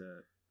that as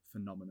a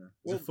phenomena,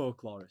 as a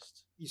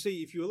folklorist? You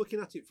see, if you were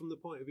looking at it from the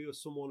point of view of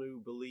someone who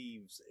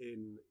believes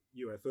in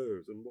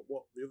UFOs, and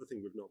what the other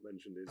thing we've not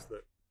mentioned is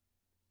that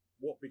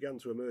what began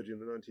to emerge in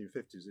the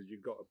 1950s is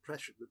you've got a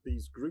pressure that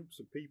these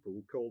groups of people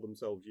who call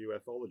themselves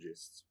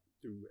ufologists,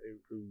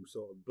 who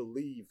sort of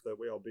believe that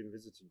we are being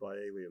visited by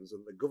aliens,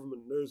 and the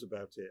government knows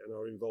about it and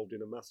are involved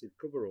in a massive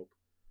cover-up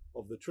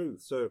of the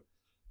truth. So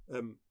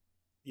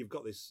you've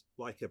got this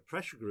like a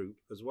pressure group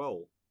as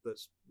well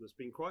that's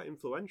been quite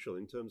influential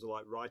in terms of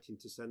like writing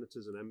to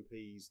senators and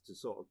MPs to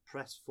sort of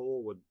press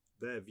forward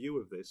their view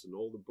of this and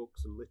all the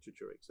books and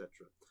literature,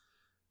 etc.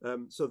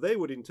 So they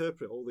would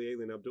interpret all the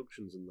alien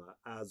abductions and that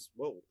as,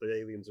 well, the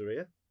aliens are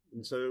here.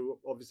 And so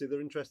obviously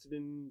they're interested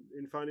in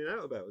finding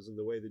out about us. And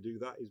the way they do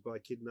that is by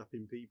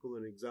kidnapping people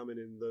and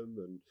examining them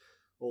and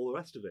all the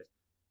rest of it.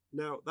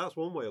 Now, that's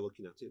one way of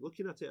looking at it.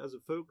 Looking at it as a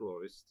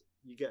folklorist,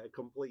 you get a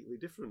completely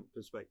different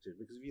perspective.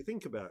 Because if you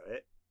think about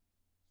it,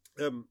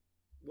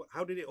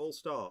 how did it all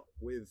start?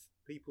 With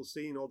people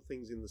seeing odd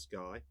things in the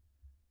sky,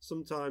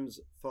 sometimes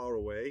far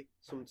away,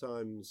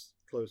 sometimes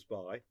close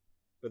by.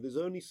 But there's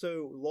only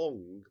so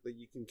long that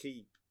you can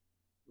keep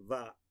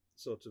that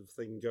sort of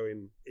thing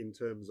going in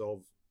terms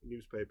of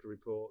newspaper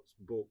reports,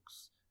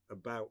 books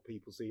about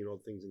people seeing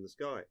odd things in the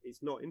sky.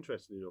 It's not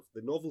interesting enough.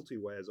 The novelty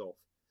wears off.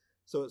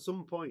 So at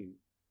some point,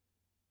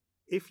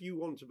 if you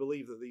want to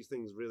believe that these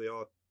things really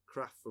are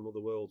craft from other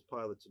worlds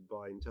piloted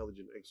by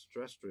intelligent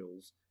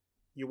extraterrestrials,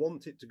 you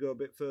want it to go a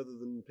bit further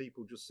than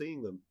people just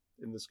seeing them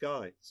in the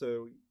sky.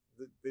 So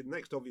the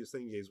next obvious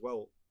thing is,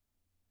 well,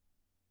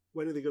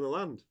 when are they going to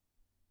land?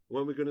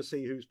 When we're going to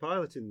see who's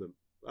piloting them,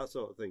 that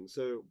sort of thing.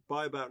 So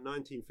by about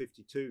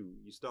 1952,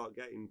 you start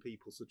getting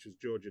people such as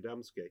George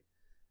Adamski,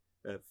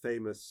 a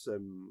famous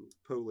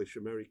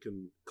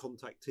Polish-American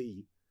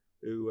contactee,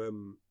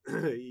 who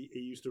he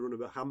used to run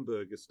a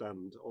hamburger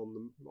stand on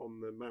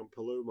the Mount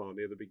Palomar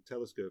near the big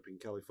telescope in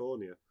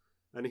California.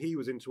 And he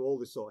was into all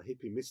this sort of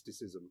hippie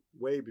mysticism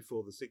way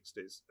before the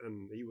 60s.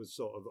 And he was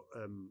sort of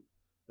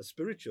a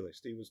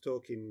spiritualist. He was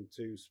talking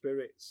to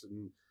spirits,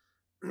 and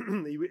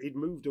he'd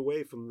moved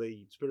away from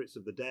the spirits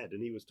of the dead,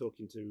 and he was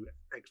talking to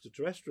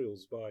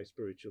extraterrestrials by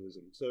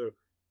spiritualism. So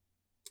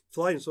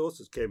flying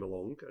saucers came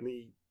along, and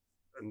he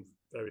and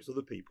various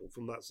other people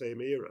from that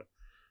same era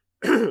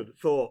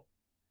thought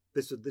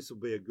this will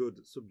be a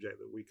good subject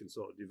that we can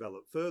sort of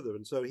develop further.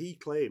 And so he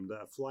claimed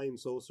that a flying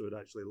saucer had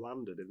actually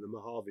landed in the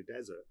Mojave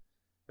Desert,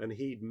 and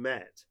he'd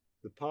met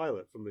the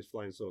pilot from this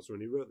flying saucer,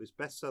 and he wrote this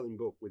best-selling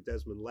book with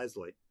Desmond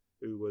Leslie,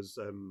 who was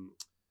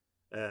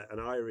an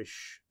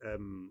Irish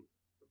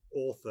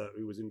author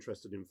who was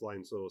interested in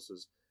flying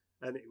saucers,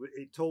 and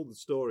it told the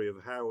story of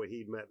how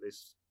he'd met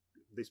this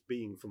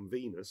being from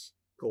Venus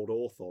called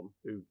Orthon,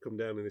 who'd come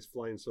down in this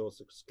flying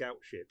saucer scout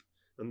ship,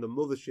 and the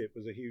mothership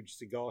was a huge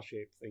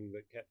cigar-shaped thing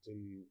that kept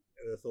in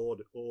Earth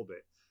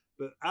orbit.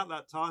 But at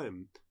that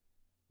time,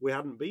 we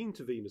hadn't been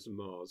to Venus and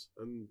Mars,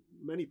 and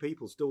many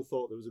people still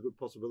thought there was a good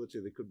possibility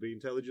there could be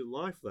intelligent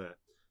life there.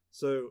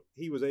 So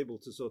he was able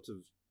to sort of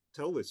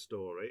tell this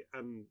story,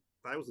 and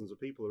thousands of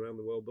people around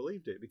the world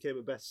believed it. It became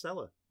a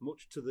bestseller,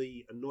 much to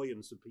the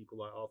annoyance of people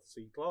like Arthur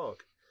C.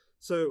 Clarke.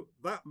 So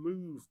that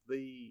moved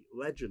the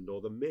legend,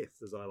 or the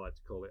myth, as I like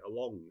to call it,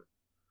 along.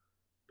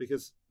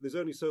 Because there's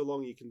only so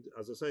long you can,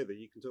 as I say, that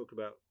you can talk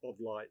about odd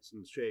lights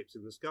and shapes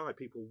in the sky.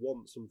 People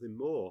want something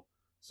more.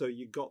 So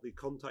you got the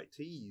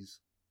contactees,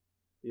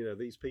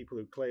 these people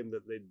who claimed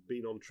that they'd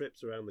been on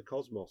trips around the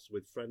cosmos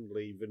with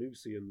friendly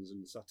Venusians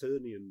and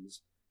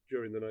Saturnians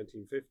during the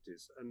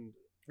 1950s. And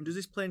does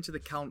this play into the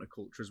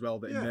counterculture as well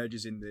that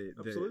emerges in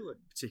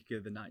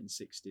particularly the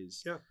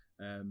 1960s? Yeah.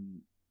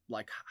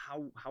 Like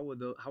how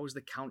is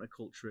the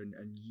counterculture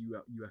and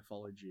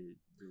ufology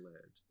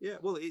related? Yeah,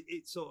 well,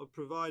 it sort of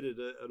provided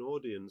an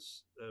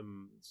audience,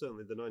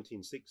 certainly the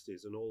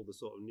 1960s, and all the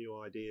sort of new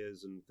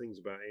ideas and things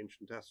about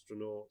ancient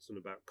astronauts and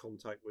about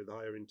contact with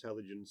higher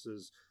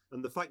intelligences,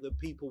 and the fact that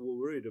people were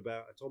worried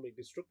about atomic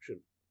destruction.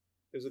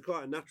 It was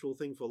quite a natural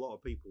thing for a lot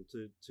of people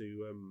to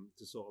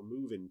sort of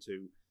move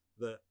into,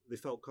 that they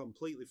felt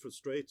completely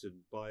frustrated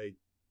by,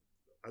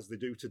 as they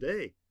do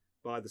today,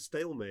 by the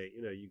stalemate.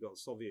 You got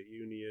Soviet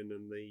Union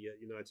and the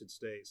United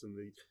States, and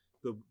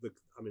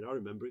I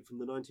remember it from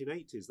the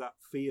 1980s, that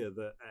fear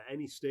that at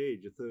any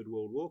stage a third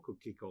world war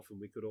could kick off and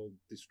we could all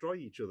destroy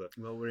each other.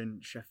 Well, we're in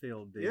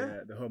Sheffield,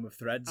 the home of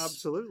Threads.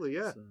 Absolutely,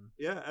 yeah. So.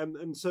 Yeah,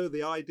 and so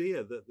the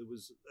idea that there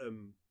was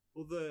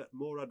other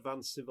more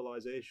advanced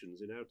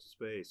civilizations in outer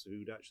space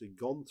who'd actually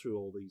gone through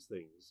all these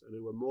things and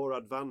who were more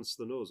advanced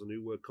than us and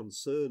who were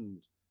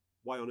concerned.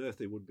 Why on earth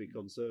they would be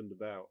concerned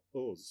about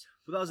us?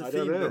 But that was a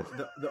theme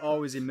that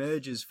always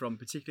emerges from,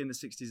 particularly in the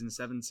 60s and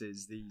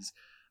 70s, these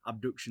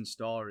abduction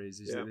stories,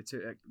 is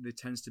that there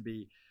tends to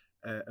be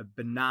a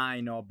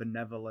benign or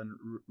benevolent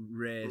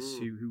race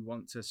who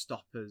want to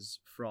stop us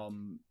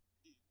from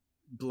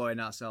blowing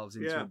ourselves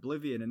into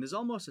oblivion, and there's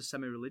almost a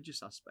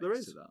semi-religious aspect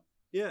to that.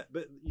 Yeah,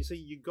 but you see,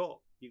 you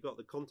got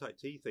the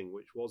contactee thing,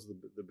 which was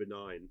the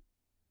benign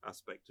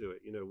aspect to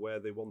it, where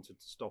they wanted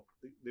to stop,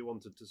 they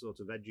wanted to sort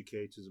of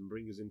educate us and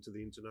bring us into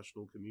the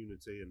international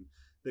community, and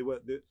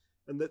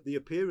the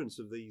appearance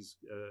of these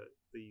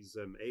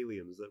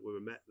aliens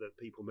that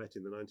people met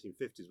in the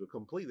 1950s were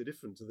completely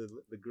different to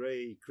the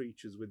grey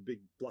creatures with big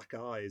black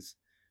eyes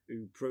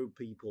who probe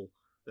people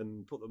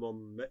and put them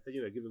on,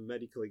 give them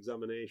medical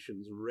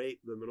examinations and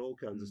rape them and all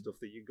kinds of stuff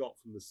that you got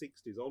from the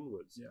 60s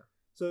onwards. Yeah.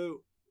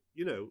 So,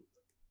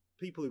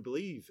 people who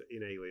believe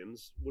in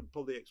aliens would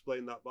probably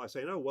explain that by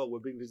saying, oh, well, we're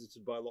being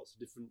visited by lots of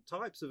different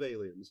types of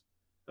aliens.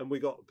 And we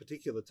got a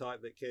particular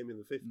type that came in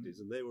the 50s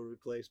and they were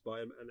replaced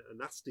by a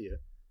nastier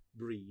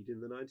breed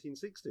in the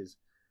 1960s.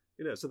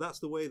 So that's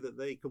the way that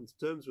they come to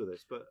terms with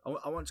this. But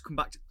I want to come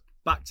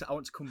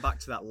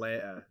back to that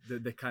later.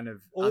 The kind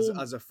of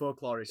as a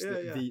folklorist,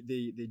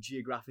 the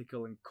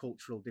geographical and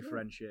cultural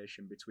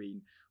differentiation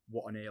between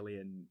what an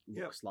alien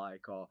looks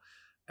like, or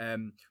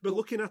but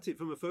looking at it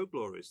from a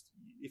folklorist,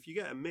 if you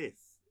get a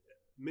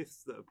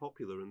myths that are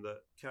popular and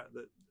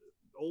that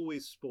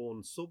always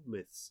spawn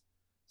sub-myths.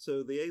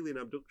 So the alien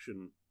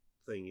abduction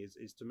thing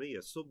is to me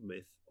a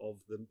sub-myth of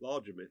the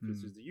larger myth.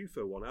 This is the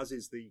UFO one, as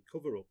is the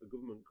cover-up, the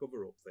government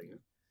cover-up thing.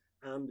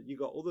 Yeah. And you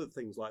got other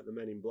things like the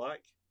Men in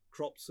Black,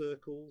 crop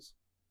circles.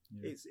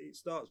 Yeah. It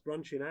starts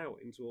branching out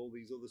into all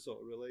these other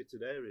sort of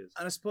related areas.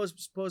 And I suppose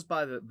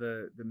by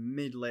the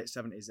late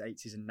 70s,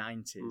 80s and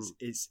 90s,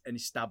 it's an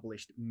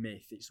established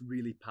myth. It's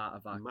really part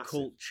of our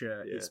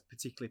culture. Yeah. It's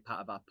particularly part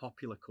of our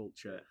popular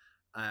culture.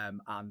 Yeah.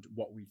 And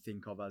what we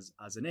think of as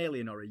an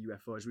alien or a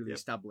UFO is really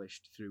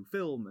established through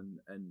film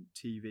and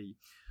TV.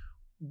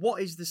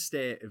 What is the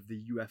state of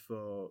the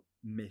UFO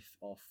myth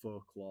or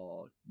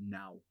folklore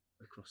now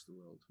across the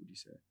world, would you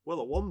say?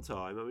 Well, at one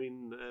time,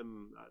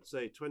 I'd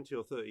say 20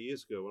 or 30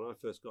 years ago, when I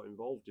first got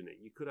involved in it,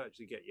 you could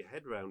actually get your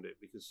head around it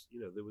because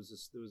there was a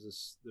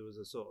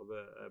sort of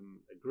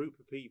a group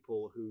of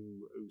people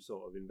who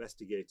sort of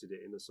investigated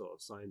it in a sort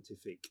of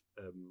scientific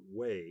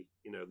way.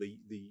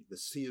 The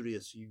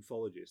serious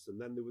ufologists, and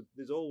then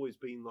there's always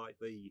been like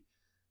the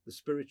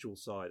spiritual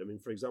side.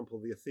 For example,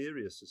 the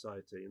Aetherius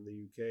Society in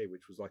the UK,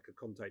 which was like a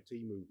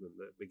contactee movement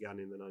that began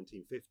in the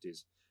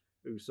 1950s.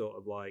 Who sort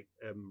of like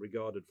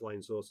regarded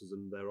flying saucers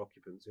and their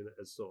occupants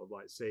as sort of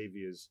like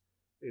saviors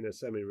in a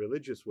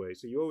semi-religious way.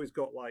 So you always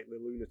got like the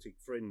lunatic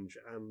fringe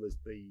and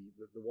the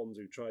ones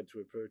who tried to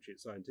approach it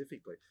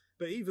scientifically.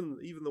 But even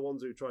the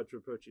ones who tried to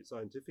approach it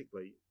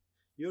scientifically,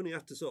 you only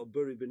have to sort of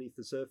bury beneath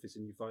the surface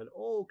and you find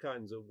all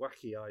kinds of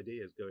wacky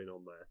ideas going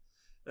on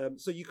there.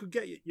 So you could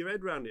get your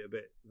head around it a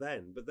bit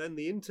then, but then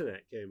the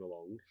internet came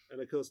along,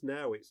 and of course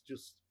now it's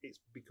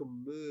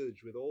become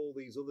merged with all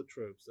these other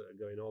tropes that are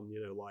going on.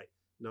 Like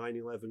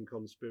 9/11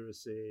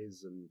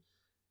 conspiracies and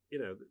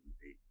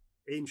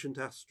ancient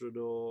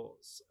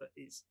astronauts.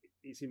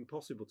 It's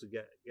impossible to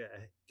get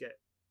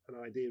an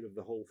idea of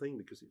the whole thing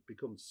because it's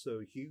become so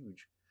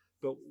huge.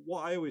 But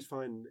what I always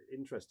find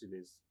interesting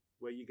is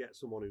where you get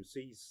someone who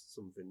sees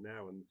something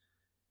now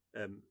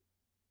and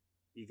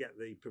you get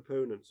the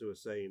proponents who are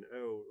saying,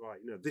 oh, right,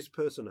 this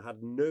person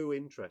had no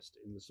interest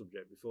in the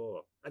subject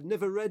before. I'd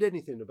never read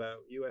anything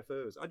about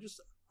UFOs.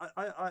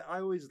 I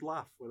always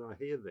laugh when I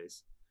hear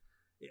this.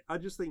 I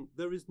just think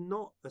there is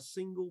not a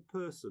single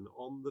person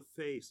on the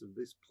face of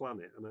this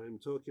planet, and I'm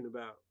talking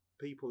about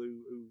people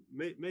who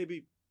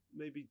maybe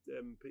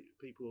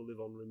people who live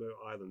on remote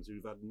islands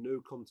who've had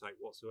no contact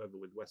whatsoever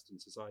with Western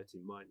society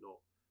might not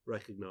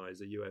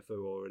recognise a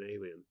UFO or an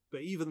alien.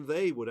 But even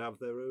they would have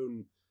their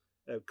own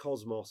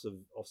cosmos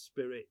of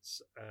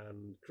spirits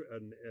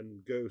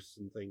and ghosts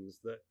and things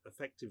that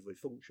effectively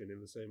function in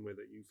the same way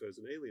that UFOs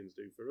and aliens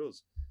do for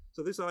us.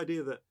 So this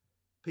idea that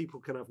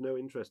people can have no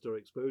interest or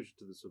exposure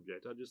to the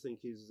subject, I just think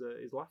is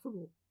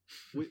laughable.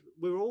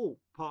 We're all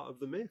part of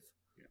the myth.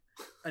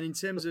 Yeah. And in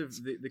terms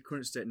of the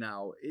current state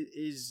now,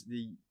 is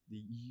the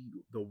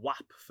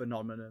WAP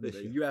phenomenon,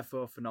 the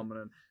UFO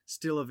phenomenon,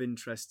 still of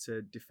interest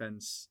to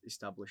defence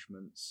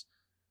establishments?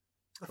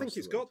 I think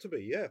it's got to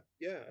be, yeah.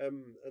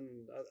 And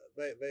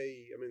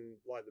they,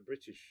 like the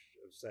British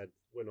have said,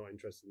 we're not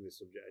interested in this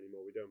subject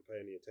anymore. We don't pay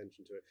any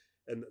attention to it.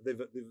 And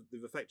they've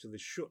effectively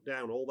shut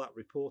down all that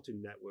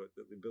reporting network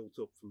that they built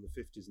up from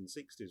the 50s and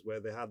 60s,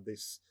 where they had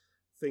this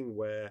thing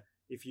where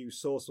if you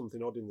saw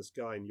something odd in the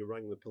sky and you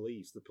rang the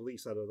police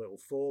had a little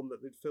form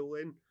that they'd fill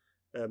in.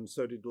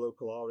 So did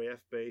local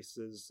RAF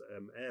bases,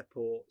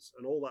 airports,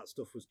 and all that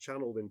stuff was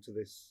channeled into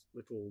this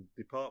little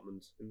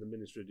department in the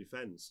Ministry of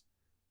Defence,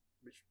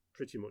 which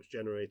pretty much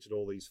generated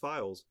all these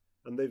files.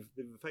 And they've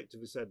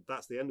effectively said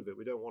that's the end of it.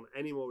 We don't want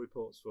any more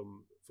reports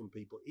from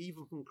people,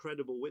 even from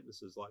credible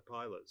witnesses like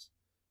pilots.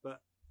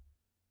 But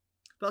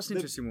that's an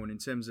interesting one in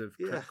terms of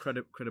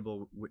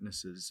credible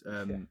witnesses.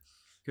 Yeah.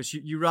 Because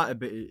you write a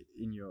bit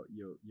in your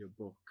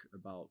book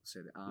about,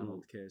 say, the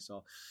Arnold case,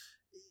 or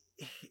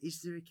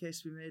is there a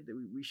case to be made that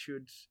we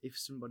should, if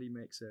somebody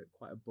makes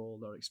quite a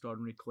bold or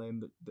extraordinary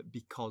claim, that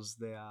because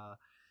they are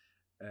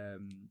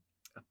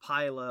a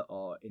pilot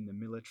or in the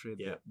military,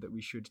 that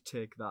we should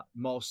take that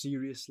more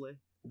seriously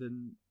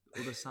than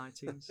other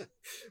sightings?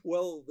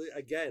 Well,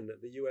 again,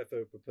 the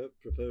UFO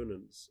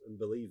proponents and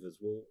believers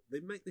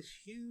they make this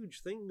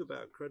huge thing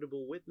about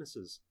credible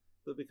witnesses,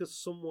 that because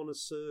someone has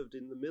served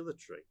in the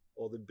military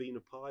or they've been a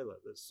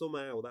pilot, that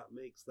somehow that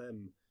makes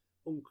them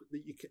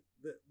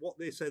that what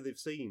they say they've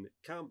seen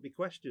can't be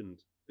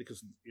questioned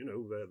because they're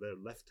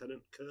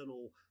Lieutenant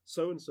Colonel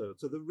so and so.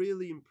 So they're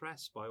really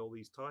impressed by all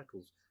these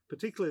titles,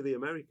 particularly the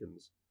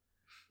Americans.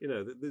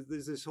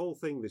 There's this whole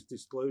thing, this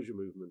disclosure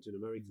movement in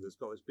America that's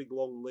got this big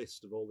long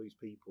list of all these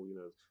people,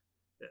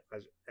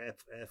 as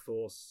Air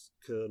Force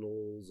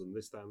colonels and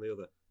this, that, and the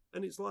other,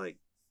 and it's like,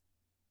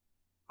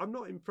 I'm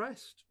not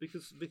impressed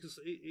because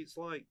it's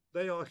like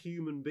they are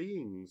human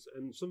beings,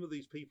 and some of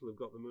these people have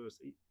got the most,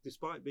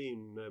 despite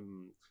being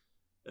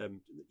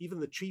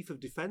even the Chief of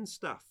Defence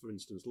Staff, for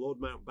instance, Lord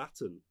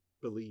Mountbatten,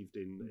 believed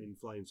in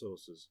flying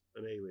saucers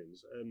and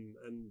aliens, and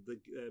the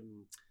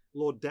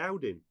Lord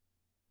Dowding,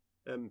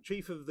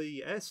 Chief of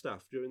the Air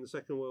Staff during the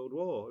Second World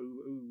War,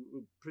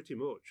 who pretty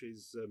much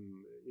his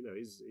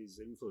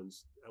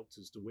influence helped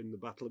us to win the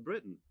Battle of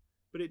Britain,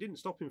 but it didn't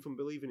stop him from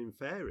believing in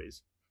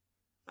fairies.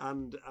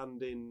 And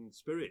in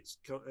spirits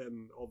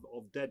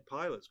of dead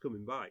pilots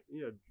coming back,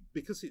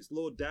 because it's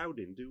Lord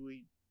Dowding.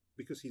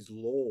 Because he's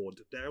Lord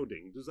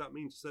Dowding, does that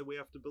mean to say we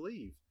have to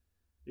believe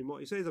in what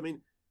he says? I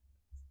mean,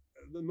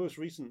 the most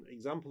recent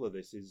example of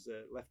this is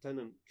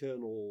Lieutenant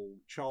Colonel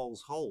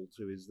Charles Holt,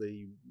 who is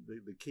the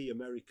key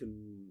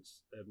American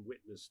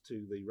witness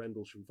to the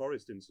Rendlesham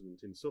Forest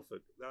incident in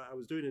Suffolk. I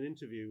was doing an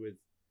interview with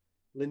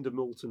Linda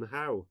Moulton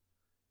Howe,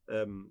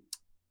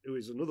 who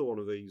is another one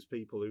of these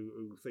people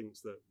who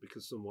thinks that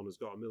because someone has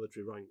got a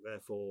military rank,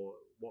 therefore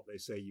what they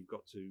say you've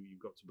got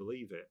to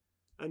believe it.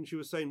 And she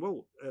was saying,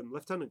 well,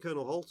 Lieutenant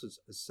Colonel Holt has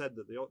said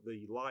that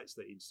the lights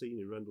that he'd seen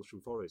in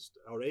Rendlesham Forest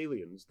are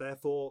aliens,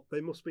 therefore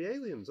they must be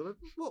aliens. And I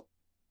thought, what?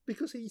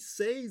 Because he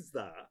says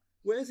that,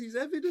 where's his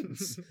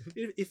evidence?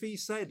 if he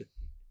said,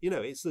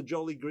 it's the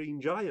Jolly Green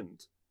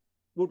Giant,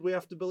 would we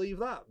have to believe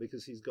that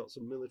because he's got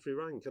some military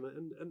rank?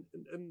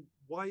 And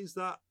why is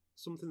that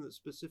something that's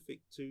specific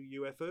to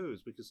UFOs?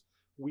 Because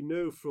we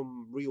know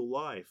from real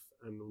life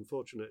and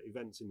unfortunate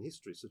events in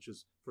history, such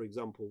as, for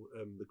example,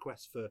 the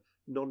quest for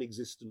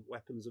non-existent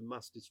weapons of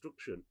mass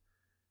destruction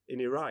in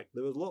Iraq,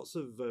 there was lots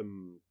of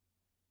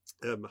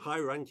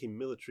high-ranking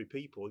military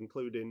people,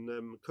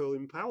 including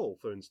Colin Powell,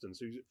 for instance,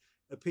 who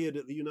appeared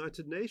at the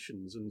United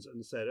Nations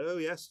and said, oh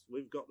yes,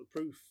 we've got the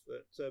proof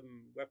that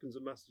weapons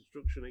of mass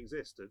destruction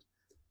existed.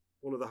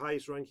 One of the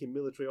highest-ranking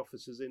military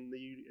officers in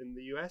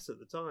the US at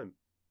the time.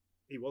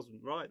 He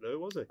wasn't right, though,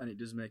 was he? And it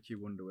does make you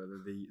wonder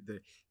whether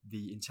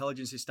the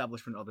intelligence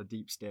establishment or the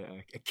deep state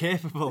are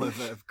capable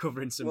of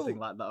covering something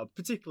like that,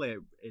 particularly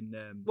in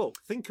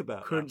think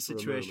about current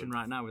situation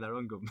right now with our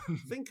own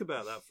government. Think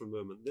about that for a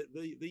moment.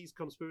 These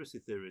conspiracy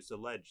theorists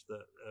allege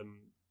that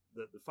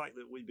that the fact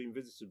that we've been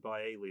visited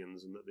by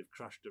aliens and that they've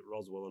crashed at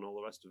Roswell and all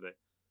the rest of it,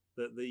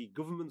 that the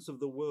governments of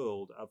the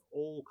world have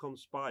all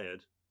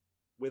conspired,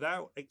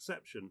 without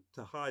exception,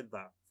 to hide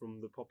that from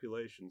the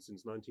population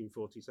since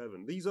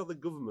 1947. These are the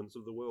governments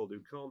of the world who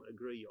can't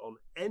agree on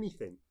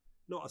anything,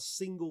 not a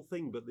single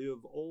thing, but they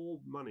have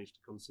all managed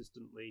to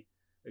consistently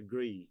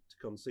agree to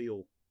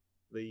conceal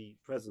the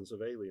presence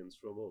of aliens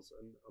from us.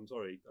 And I'm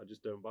sorry, I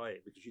just don't buy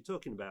it, because you're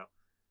talking about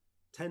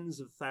tens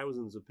of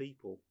thousands of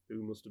people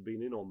who must have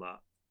been in on that,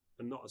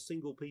 and not a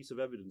single piece of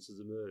evidence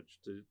has emerged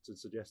to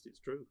suggest it's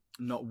true.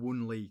 Not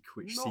one leak,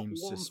 which seems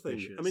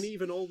suspicious. Thing. I mean,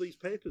 even all these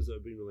papers that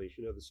have been released,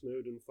 the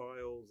Snowden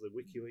files, the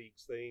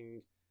WikiLeaks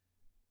thing,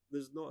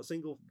 there's not a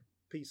single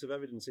piece of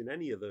evidence in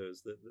any of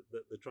those that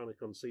they're trying to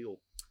conceal.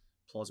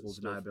 Plausible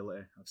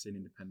deniability. I've seen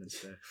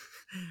Independence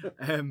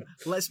Day.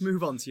 Let's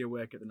move on to your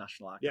work at the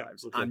National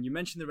Archives. Yeah, okay. And you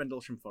mentioned the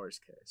Rendlesham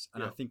Forest case,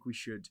 and I think we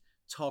should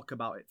talk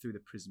about it through the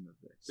prism of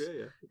this.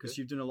 Yeah. Because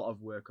you've done a lot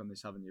of work on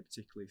this, haven't you?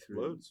 Particularly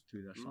through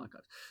the National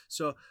Archives.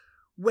 So,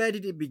 where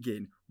did it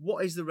begin?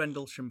 What is the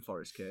Rendlesham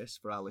Forest case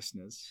for our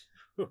listeners?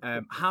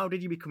 How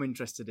did you become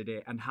interested in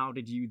it, and how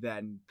did you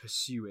then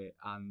pursue it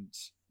and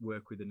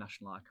work with the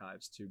National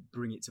Archives to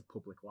bring it to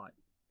public light?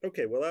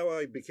 Okay, well, how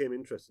I became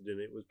interested in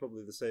it was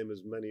probably the same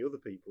as many other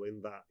people,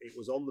 in that it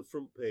was on the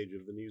front page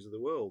of the News of the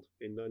World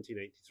in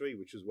 1983,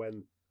 which is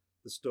when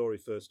the story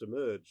first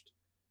emerged.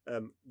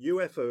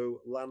 UFO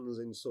lands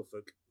in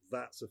Suffolk,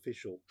 that's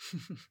official.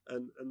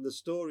 and the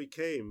story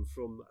came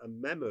from a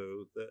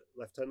memo that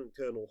Lieutenant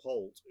Colonel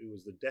Holt, who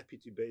was the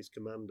Deputy Base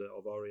Commander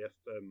of RAF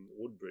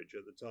Woodbridge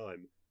at the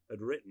time,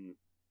 had written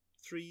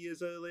 3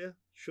 years earlier,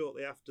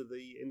 shortly after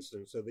the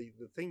incident. So the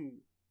thing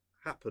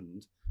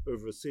happened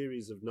over a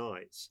series of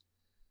nights,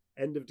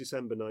 End of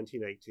December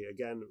 1980,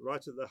 again,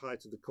 right at the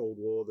height of the Cold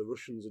War. The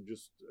Russians had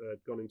just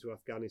gone into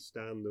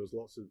Afghanistan. There was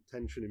lots of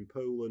tension in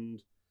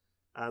Poland.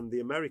 And the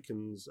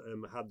Americans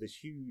had this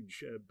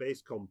huge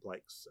base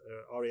complex,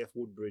 RAF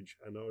Woodbridge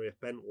and RAF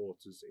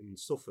Bentwaters in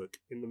Suffolk,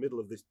 in the middle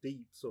of this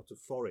deep sort of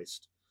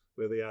forest,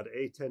 where they had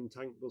A-10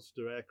 tank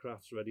buster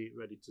aircrafts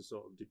ready to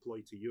sort of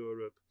deploy to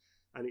Europe.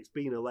 And it's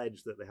been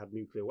alleged that they had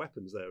nuclear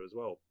weapons there as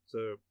well.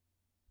 So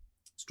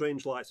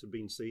strange lights had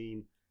been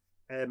seen.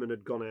 Airmen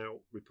had gone out,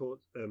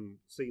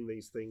 seen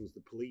these things. The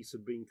police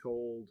had been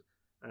called,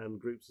 and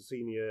groups of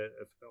senior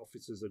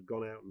officers had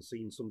gone out and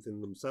seen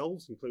something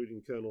themselves,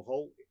 including Colonel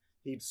Holt.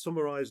 He'd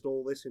summarised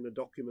all this in a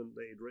document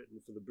that he'd written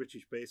for the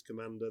British base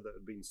commander that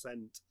had been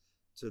sent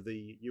to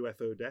the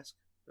UFO desk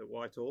at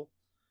Whitehall,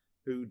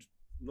 who'd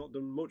not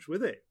done much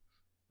with it.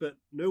 But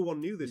no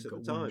one knew this at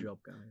the time. Job,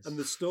 guys. And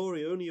the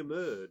story only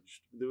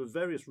emerged. There were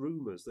various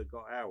rumours that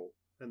got out,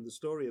 and the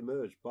story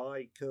emerged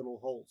by Colonel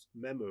Holt's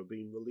memo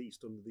being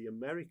released under the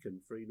American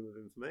Freedom of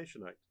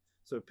Information Act.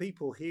 So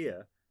people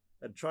here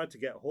had tried to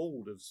get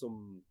hold of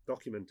some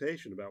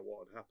documentation about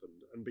what had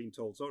happened and been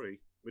told, sorry,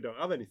 we don't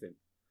have anything.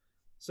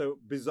 So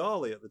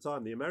bizarrely at the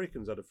time, the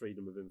Americans had a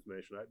Freedom of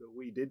Information Act, but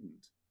we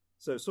didn't.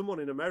 So someone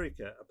in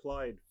America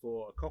applied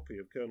for a copy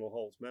of Colonel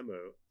Holt's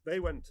memo. They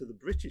went to the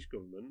British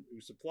government, who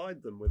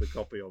supplied them with a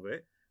copy of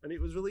it, and it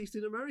was released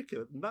in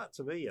America. And that,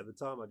 to me, at the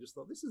time, I just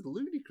thought, this is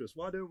ludicrous.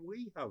 Why don't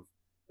we have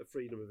a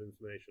Freedom of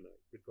Information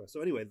Act request?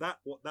 So anyway,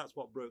 that's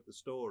what broke the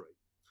story.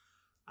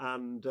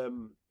 And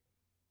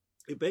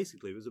it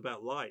basically was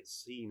about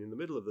lights seen in the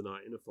middle of the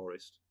night in a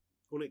forest,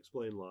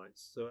 unexplained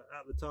lights. So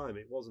at the time,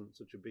 it wasn't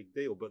such a big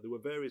deal, but there were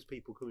various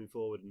people coming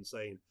forward and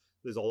saying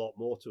there's a lot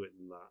more to it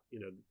than that. You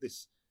know,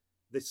 this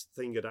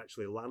thing had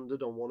actually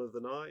landed on one of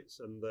the nights,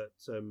 and that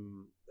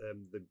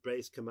the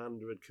base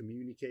commander had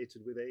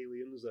communicated with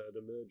aliens that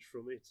had emerged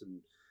from it,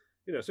 and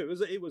you know, so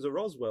it was a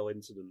Roswell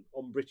incident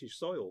on British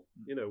soil,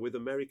 you know, with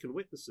American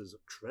witnesses,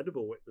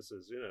 credible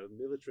witnesses, you know,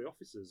 military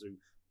officers who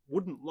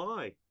wouldn't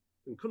lie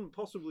and couldn't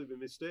possibly be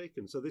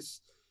mistaken. So this,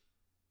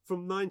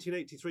 from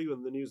 1983,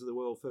 when the News of the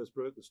World first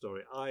broke the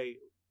story, I,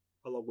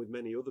 along with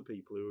many other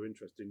people who were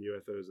interested in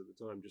UFOs at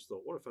the time, just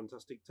thought, what a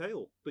fantastic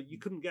tale. But you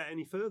couldn't get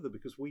any further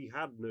because we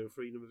had no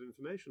Freedom of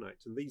Information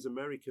Act. And these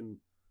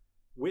American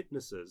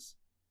witnesses,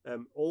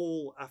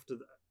 all after,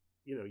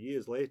 you know,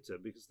 years later,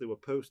 because they were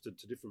posted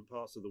to different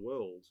parts of the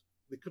world,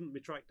 they couldn't be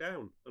tracked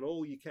down. And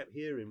all you kept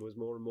hearing was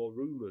more and more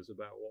rumours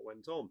about what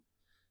went on.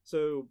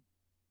 So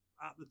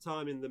at the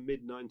time in the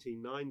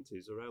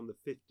mid-1990s, around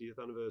the 50th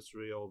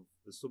anniversary of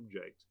the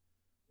subject,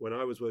 when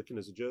I was working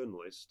as a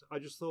journalist, I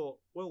just thought,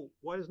 well,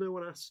 why has no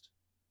one asked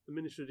the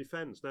Ministry of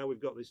Defence? Now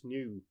we've got this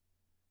new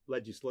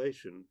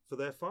legislation for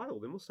their file.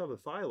 They must have a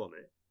file on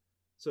it.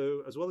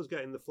 So as well as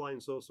getting the Flying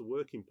Saucer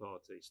Working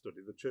Party study,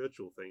 the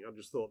Churchill thing, I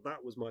just thought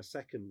that was my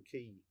second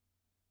key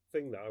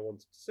thing that I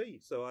wanted to see.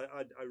 So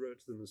I wrote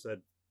to them and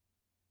said,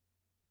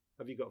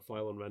 have you got a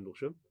file on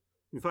Rendlesham?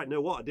 In fact,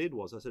 no, what I did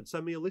was I said,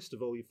 send me a list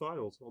of all your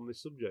files on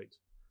this subject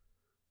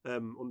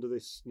under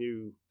this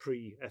new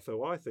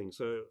pre-FOI thing.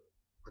 So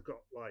I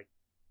got like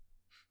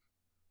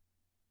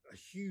a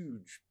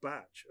huge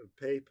batch of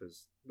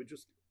papers with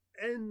just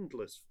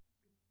endless,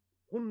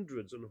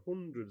 hundreds and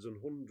hundreds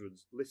and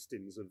hundreds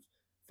listings of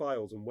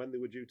files and when they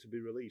were due to be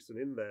released. And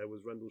in there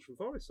was Rendlesham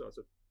Forest. So I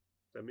said,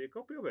 send me a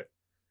copy of it.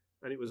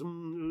 And it was,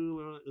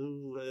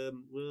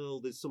 well,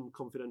 there's some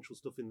confidential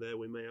stuff in there.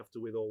 We may have to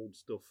withhold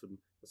stuff. And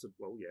I said,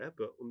 well, yeah,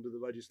 but under the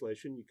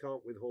legislation, you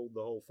can't withhold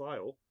the whole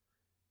file.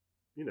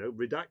 You know,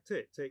 redact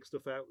it, take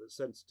stuff out that's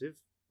sensitive.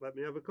 Let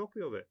me have a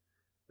copy of it.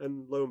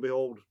 And lo and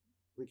behold, I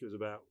think it was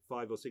about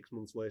 5 or 6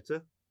 months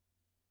later,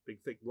 big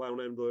thick brown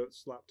envelope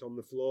slapped on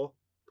the floor,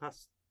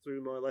 passed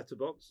through my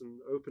letterbox and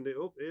opened it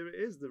up. Here it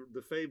is,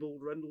 the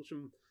fabled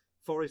Rendlesham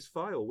Forest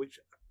file, which,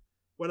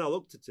 when I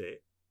looked at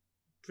it,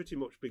 pretty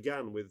much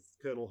began with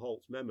Colonel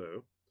Holt's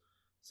memo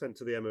sent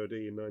to the MOD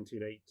in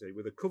 1980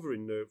 with a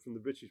covering note from the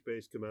British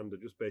base commander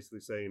just basically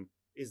saying,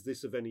 is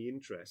this of any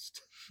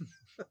interest?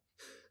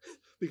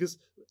 Because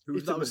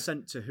that was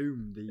sent to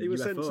whom? It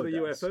was sent to the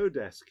UFO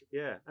desk,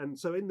 yeah. And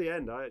so in the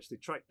end, I actually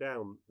tracked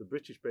down the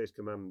British base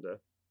commander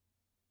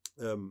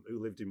who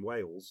lived in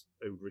Wales,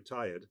 who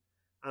retired,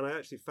 and I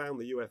actually found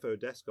the UFO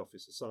desk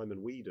officer,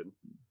 Simon Whedon,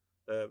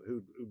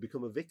 who'd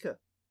become a vicar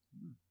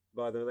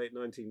by the late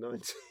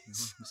 1990s.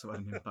 So had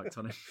an impact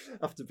on him.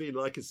 After being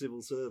like a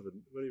civil servant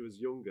when he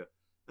was younger.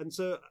 And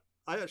so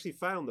I actually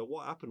found that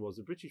what happened was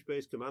the British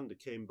base commander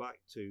came back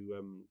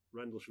to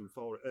Rendlesham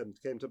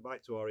Forest,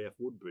 back to RAF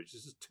Woodbridge.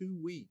 This is 2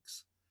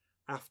 weeks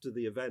after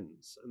the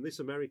events. And this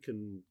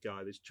American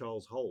guy, this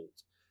Charles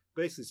Holt,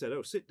 basically said,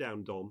 oh, sit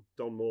down, Don.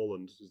 Don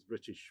Morland is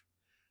British.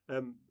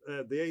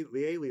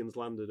 The aliens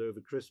landed over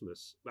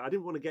Christmas, but I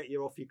didn't want to get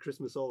you off your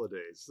Christmas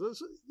holidays. So,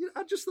 you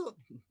know, I just thought,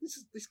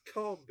 this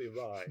can't be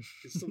right.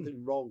 There's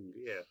something wrong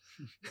here.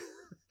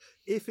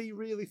 If he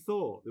really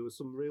thought there was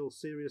some real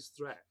serious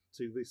threat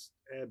to this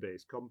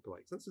airbase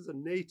complex, this is a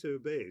NATO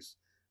base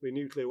with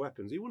nuclear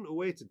weapons, he wouldn't have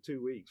waited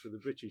 2 weeks for the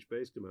British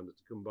base commander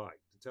to come back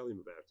to tell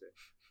him about it.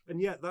 And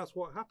yet that's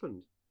what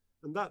happened.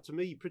 And that, to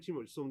me, pretty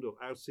much summed up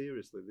how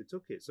seriously they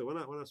took it. So when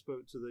I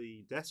spoke to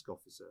the desk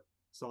officer,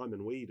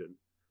 Simon Whedon,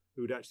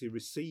 who had actually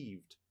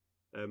received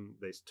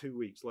this 2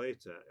 weeks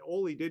later,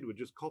 all he did was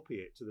just copy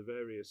it to the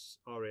various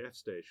RAF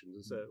stations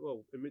and say,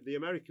 well, the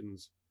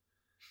Americans,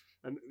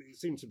 and it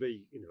seemed to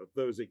be,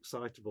 those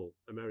excitable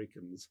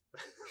Americans,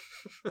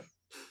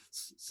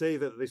 say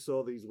that they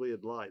saw these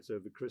weird lights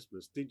over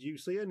Christmas. Did you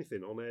see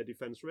anything on air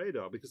defense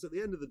radar? Because at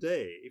the end of the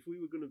day, if we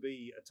were going to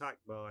be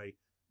attacked by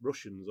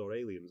Russians or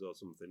aliens or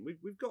something,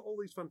 we've got all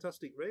these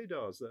fantastic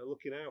radars that are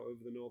looking out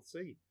over the North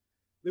Sea.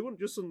 They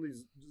wouldn't just suddenly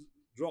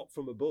drop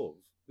from above.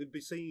 They'd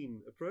be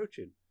seen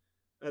approaching.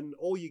 And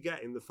all you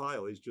get in the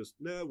file is just,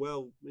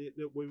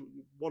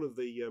 one of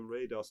the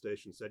radar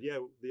stations said,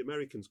 the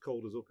Americans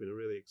called us up in a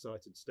really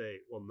excited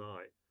state one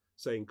night,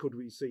 saying, could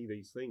we see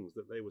these things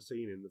that they were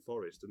seeing in the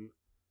forest? And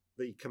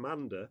the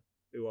commander,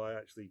 who I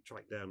actually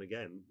tracked down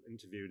again,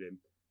 interviewed him,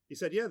 he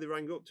said, they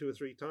rang up 2 or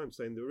 3 times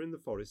saying they were in the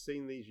forest,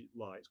 seeing these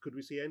lights. Could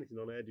we see anything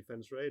on air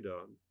defense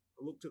radar? And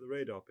I looked at the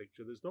radar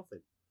picture, there's nothing.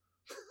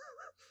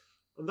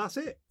 And that's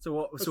it.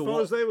 As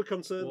far as they were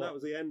concerned, that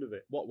was the end of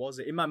it. What was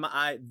it? In my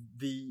mind,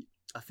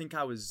 I think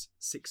I was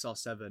 6 or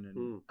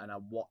 7 and I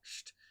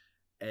watched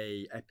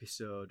a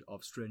episode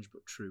of Strange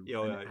But True. It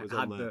was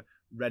had the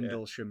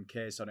Rendlesham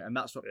case on it, and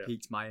that's what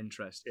piqued my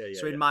interest.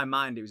 So in my my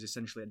mind, it was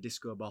essentially a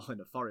disco ball in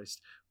a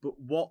forest. But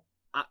what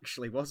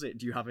actually was it?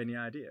 Do you have any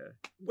idea?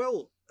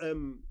 Well,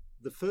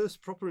 the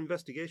first proper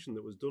investigation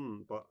that was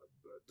done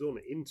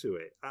into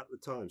it at the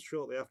time,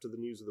 shortly after the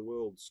News of the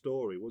World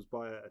story, was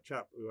by a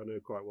chap who I know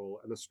quite well,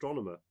 an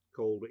astronomer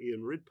called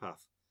Ian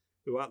Ridpath,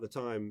 who at the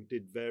time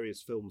did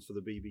various films for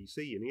the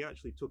BBC, and he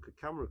actually took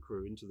a camera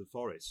crew into the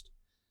forest,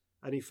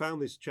 and he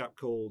found this chap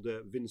called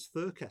Vince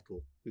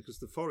Thurkettle, because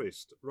the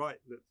forest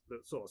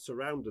that sort of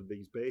surrounded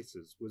these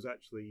bases was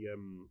actually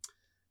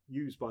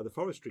used by the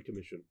Forestry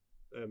Commission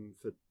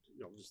for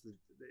obviously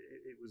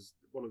it was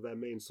one of their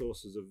main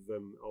sources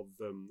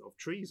of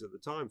trees at the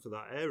time for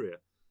that area.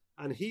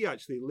 And he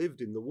actually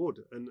lived in the wood.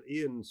 And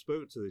Ian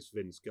spoke to this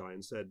Vince guy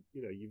and said,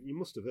 you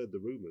must have heard the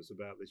rumours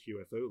about this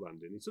UFO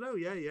landing. He said, oh,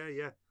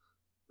 yeah.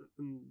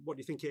 And what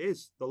do you think it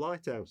is? The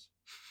lighthouse.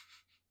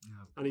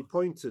 Oh, and he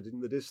pointed in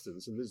the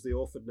distance, and there's the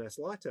Orford Ness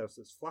lighthouse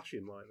that's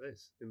flashing like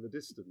this in the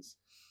distance.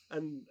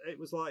 And it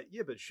was like,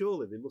 but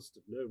surely they must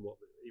have known what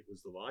it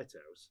was, the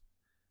lighthouse.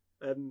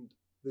 And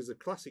there's a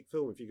classic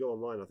film, if you go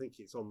online, I think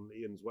it's on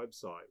Ian's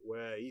website,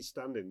 where he's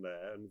standing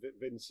there and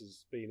Vince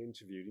is being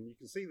interviewed, and you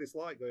can see this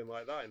light going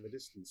like that in the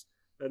distance.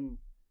 And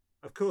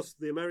of course,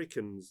 the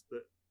Americans,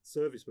 the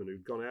servicemen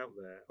who'd gone out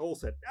there, all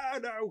said,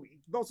 "No, it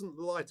wasn't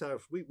the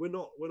lighthouse. We're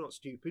not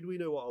stupid. We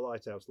know what a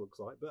lighthouse looks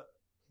like." But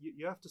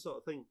you have to sort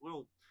of think,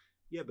 well,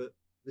 but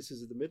this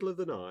is in the middle of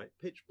the night,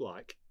 pitch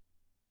black,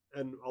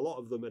 and a lot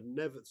of them had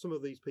never. Some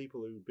of these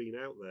people who'd been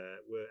out there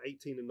were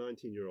 18 and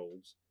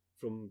 19-year-olds.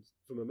 From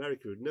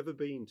America, who'd never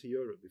been to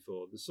Europe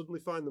before. They suddenly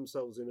find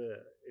themselves in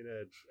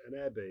an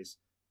airbase.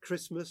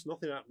 Christmas,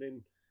 nothing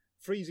happening,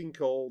 freezing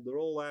cold. They're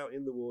all out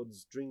in the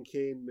woods,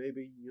 drinking,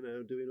 maybe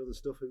doing other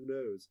stuff. Who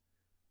knows?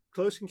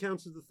 Close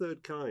Encounters of the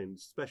Third Kind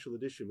special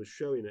edition was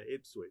showing at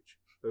Ipswich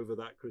over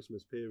that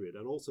Christmas period,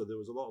 and also there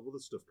was a lot of other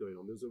stuff going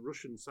on. There was a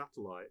Russian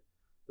satellite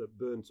that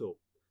burnt up,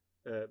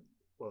 a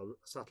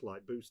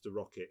satellite booster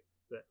rocket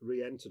that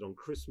re-entered on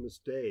Christmas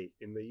Day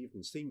in the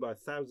evening, seen by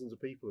thousands of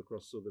people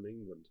across southern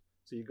England.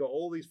 So you got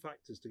all these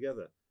factors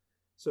together.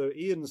 So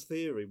Ian's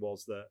theory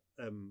was that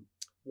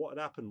what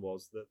had happened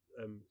was that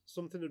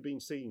something had been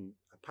seen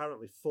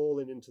apparently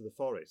falling into the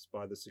forest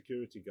by the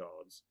security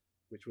guards,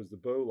 which was the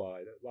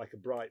bolide, like a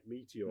bright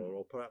meteor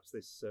or perhaps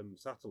this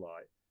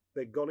satellite.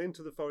 They'd gone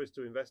into the forest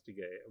to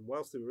investigate, and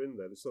whilst they were in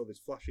there, they saw this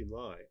flashing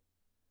light,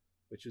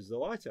 which is the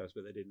lighthouse,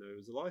 but they didn't know it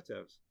was the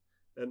lighthouse.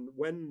 And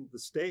when the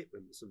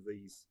statements of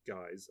these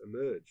guys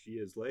emerge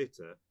years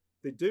later,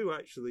 they do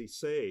actually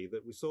say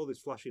that we saw this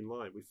flashing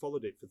light, we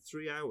followed it for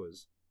 3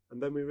 hours,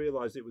 and then we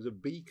realised it was a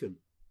beacon,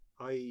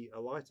 i.e. a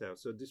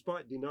lighthouse. So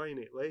despite denying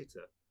it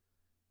later,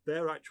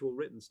 their actual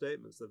written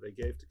statements that they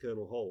gave to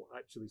Colonel Hall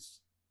actually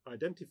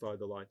identified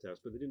the lighthouse,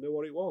 but they didn't know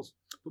what it was.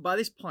 But by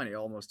this point, it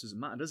almost doesn't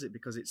matter, does it?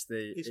 Because it's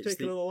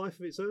taken on a life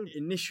of its own.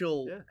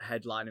 Initial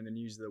headline in the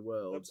News of the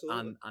World,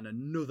 Absolutely. and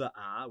another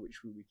R,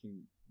 which we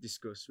can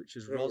discuss, which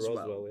is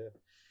Roswell,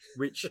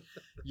 which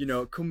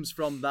comes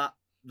from that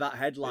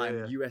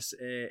headline,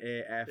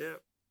 USAAF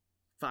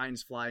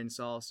finds flying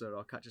saucer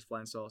or catches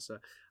flying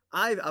saucer.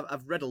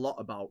 I've read a lot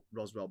about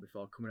Roswell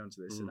before coming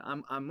onto this,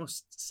 and I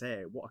must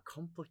say, what a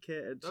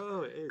complicated,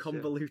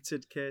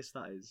 convoluted case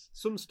that is.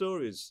 Some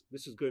stories,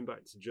 this is going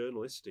back to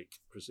journalistic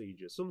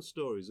procedure, some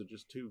stories are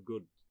just too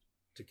good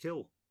to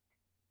kill.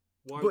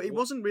 But it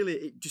wasn't really,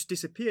 it just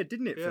disappeared,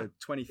 didn't it, for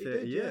 20,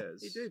 30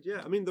 years? It did,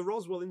 yeah. I mean, the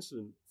Roswell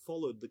incident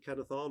followed the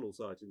Kenneth Arnold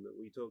sighting that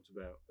we talked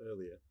about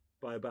earlier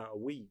by about a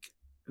week.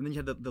 And then you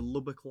had the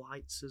Lubbock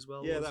lights as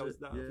well. Yeah, I think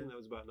that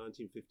was about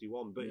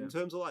 1951. But in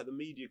terms of like the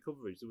media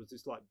coverage, there was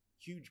this like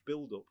huge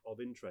build-up of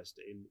interest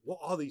in what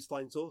are these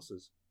flying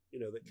saucers,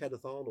 that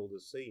Kenneth Arnold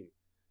has seen.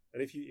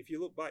 And if you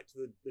look back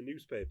to the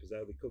newspapers,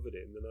 how they covered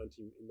it in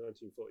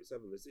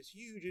 1947, there's this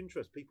huge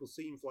interest, people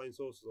seeing flying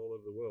saucers all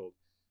over the world.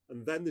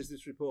 And then there's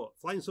this report,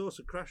 flying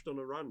saucer crashed on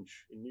a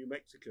ranch in New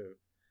Mexico,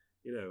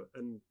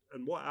 and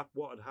what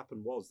had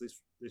happened was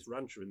this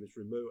rancher in this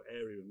remote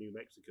area of New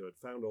Mexico had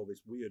found all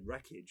this weird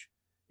wreckage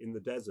in the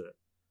desert,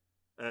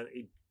 and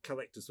he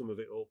collected some of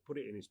it up, put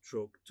it in his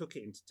truck, took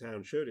it into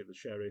town, showed it to the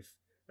sheriff,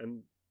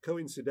 and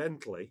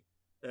coincidentally,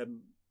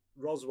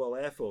 Roswell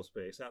Air Force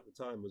Base at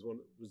the time was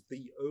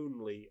the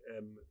only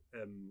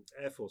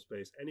Air Force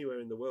base anywhere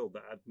in the world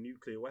that had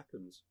nuclear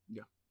weapons.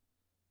 Yeah.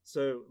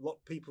 So a lot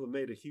of people have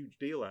made a huge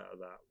deal out of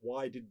that.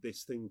 Why did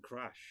this thing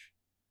crash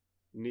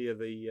near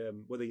the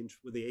were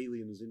the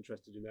aliens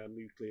interested in our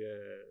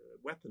nuclear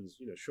weapons?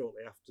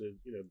 Shortly after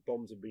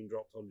bombs had been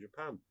dropped on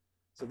Japan.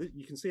 So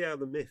you can see how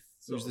the myth.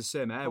 It was the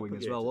same air wing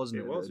as well,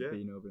 wasn't it? It was, that had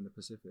been over in the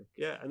Pacific.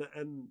 Yeah,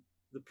 and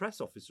the press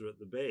officer at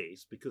the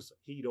base, because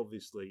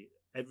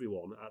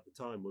everyone at the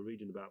time were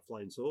reading about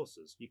flying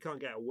saucers. You can't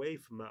get away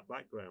from that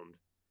background.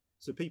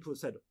 So people have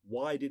said,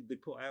 why did they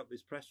put out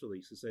this press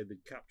release to say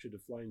they'd captured a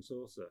flying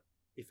saucer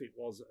if it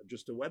was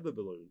just a weather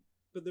balloon?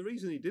 But the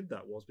reason he did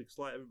that was because,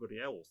 like everybody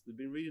else, they'd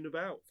been reading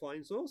about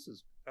flying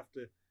saucers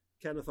after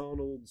Kenneth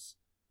Arnold's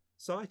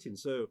sighting.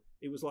 So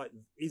it was like,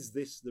 is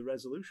this the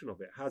resolution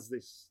of it? Has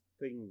this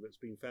thing that's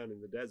been found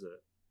in the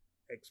desert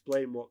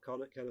explain what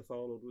Kenneth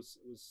Arnold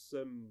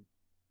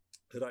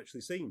had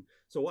actually seen?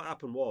 So what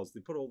happened was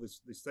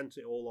they sent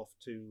it all off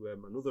to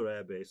another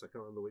air base. I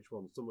can't remember which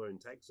one, somewhere in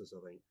Texas,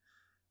 I think.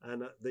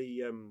 And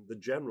the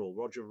general,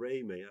 Roger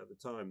Ramey, at the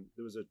time,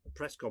 there was a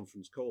press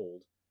conference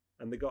called,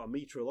 and they got a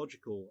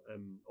meteorological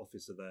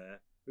officer there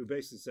who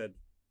basically said,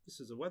 this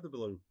is a weather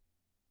balloon.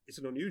 It's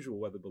an unusual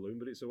weather balloon,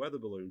 but it's a weather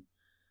balloon.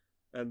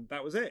 And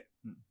that was it.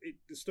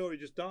 The story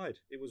just died.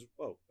 It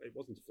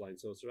wasn't a flying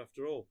saucer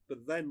after all.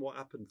 But then what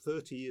happened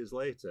 30 years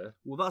later?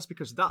 Well, that's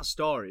because that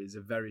story is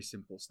a very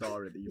simple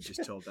story that you've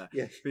just told there.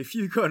 Yeah. But if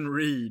you go and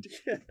read,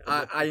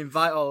 I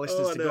invite all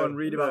listeners to go and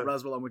read about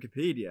Roswell on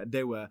Wikipedia.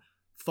 There were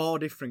 4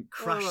 different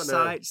crash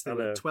sites. There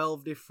were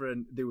 12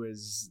 different. There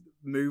was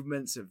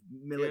movements of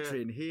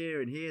military in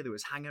here and here. There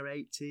was Hangar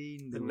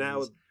 18.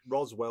 Now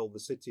Roswell, the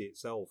city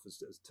itself,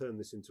 has turned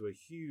this into a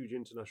huge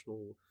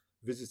international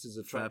visitors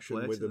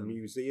attraction with a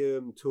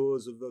museum,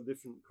 tours of the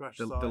different crash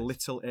sites. The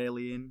Little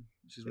Alien,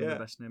 which is one of the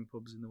best named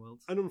pubs in the world.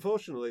 And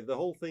unfortunately, the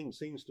whole thing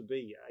seems to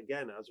be,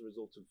 again, as a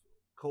result of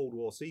Cold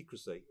War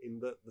secrecy,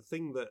 in that the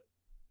thing that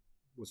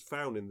was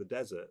found in the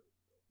desert,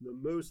 the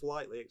most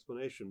likely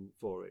explanation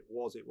for it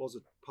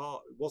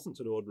wasn't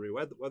an ordinary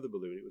weather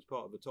balloon. It was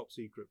part of a top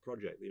secret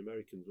project the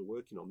Americans were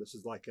working on. This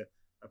is like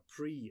a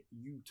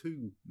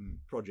pre-U2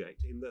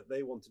 project, in that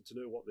they wanted to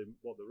know what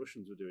the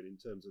Russians were doing in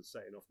terms of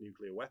setting off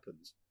nuclear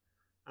weapons.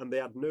 And they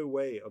had no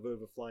way of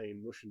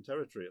overflying Russian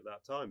territory at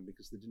that time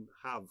because they didn't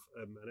have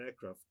an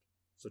aircraft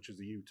such as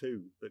the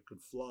U-2 that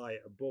could fly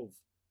above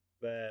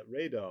their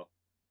radar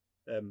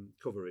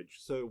coverage.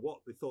 So what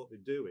they thought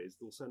they'd do is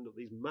they'll send up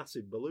these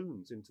massive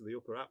balloons into the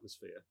upper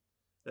atmosphere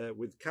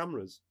with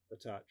cameras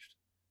attached,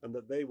 and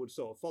that they would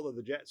sort of follow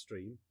the jet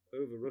stream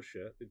over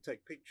Russia. They'd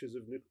take pictures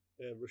of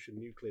Russian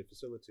nuclear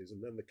facilities,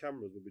 and then the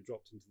cameras would be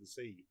dropped into the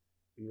sea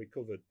and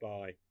recovered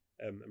by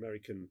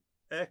American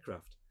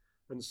aircraft.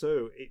 And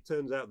so it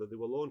turns out that they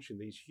were launching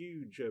these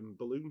huge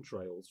balloon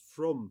trails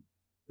from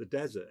the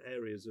desert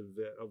areas of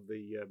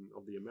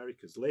the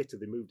Americas. Later,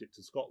 they moved it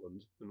to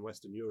Scotland and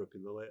Western Europe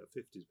in the later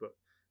 50s. But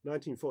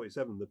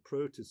 1947, the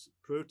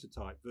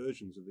prototype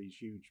versions of these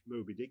huge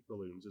Moby Dick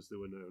balloons, as they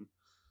were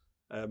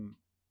known,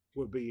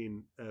 were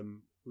being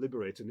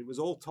liberated. And it was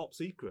all top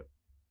secret.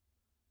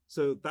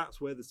 So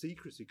that's where the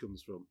secrecy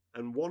comes from.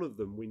 And one of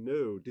them, we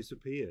know,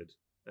 disappeared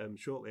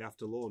shortly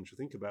after launch, I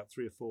think about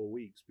 3 or 4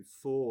 weeks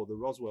before the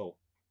Roswell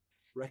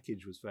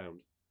wreckage was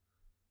found.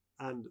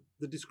 And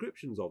the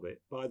descriptions of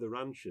it by the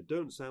rancher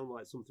don't sound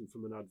like something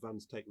from an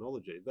advanced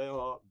technology. They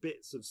are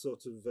bits of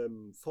sort of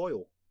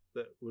foil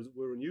that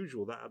were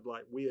unusual, that had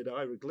like weird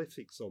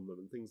hieroglyphics on them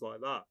and things like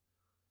that,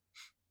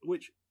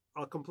 which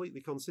are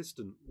completely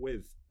consistent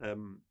with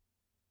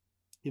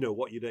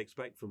what you'd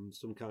expect from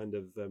some kind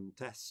of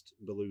test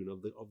balloon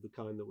of the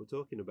kind that we're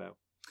talking about.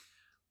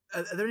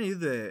 Are there any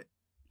other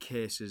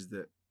cases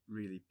that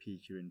really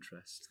pique your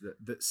interest,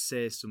 that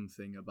say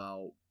something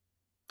about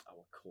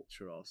our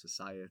culture or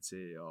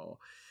society? Or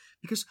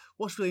because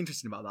what's really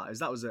interesting about that is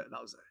that was an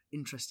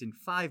interesting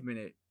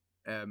 5-minute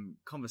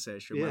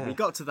conversation where we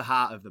got to the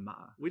heart of the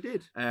matter. We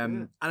did.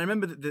 And I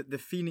remember the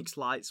Phoenix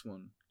Lights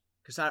one,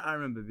 because I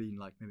remember being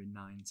like maybe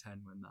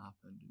 9-10 when that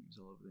happened, and it was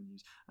all over the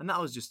news, and that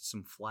was just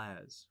some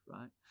flares,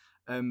 right?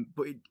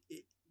 But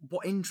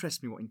what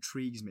interests me, what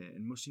intrigues me,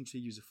 and must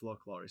intrigue you as a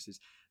folklorist, is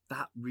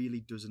that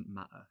really doesn't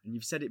matter. And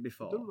you've said it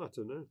before. It doesn't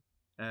matter,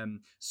 no.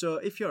 So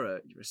if you're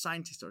a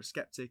scientist or a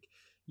skeptic,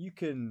 you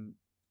can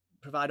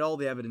provide all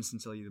the evidence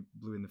until you're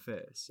blue in the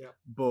face. Yeah.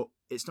 But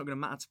it's not going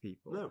to matter to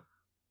people. No.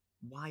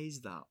 Why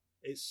is that?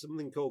 it's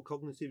something called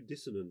cognitive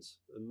dissonance,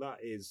 and that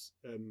is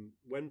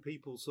when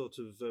people sort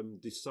of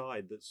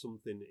decide that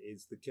something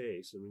is the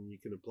case. I mean, you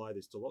can apply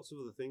this to lots of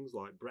other things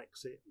like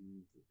Brexit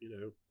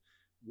and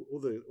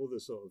other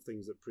sort of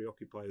things that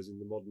preoccupy us in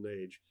the modern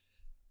age.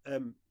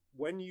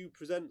 When you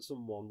present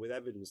someone with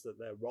evidence that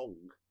they're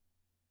wrong,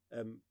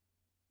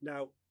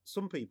 now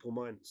some people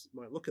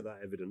might look at that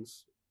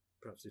evidence,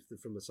 perhaps if they're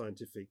from a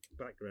scientific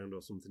background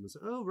or something, and say,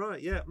 "Oh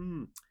right, yeah."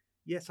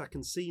 Yes, I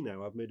can see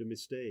now I've made a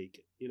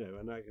mistake,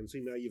 and I can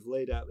see now you've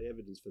laid out the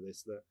evidence for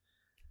this, that,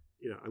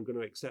 I'm going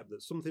to accept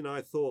that something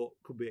I thought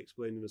could be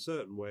explained in a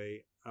certain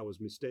way, I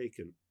was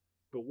mistaken.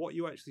 But what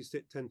you actually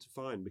tend to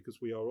find, because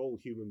we are all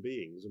human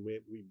beings and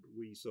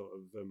we sort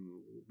of,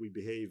 we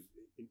behave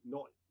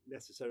not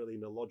necessarily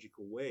in a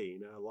logical way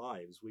in our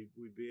lives. We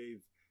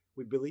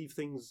believe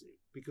things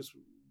because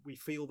we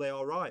feel they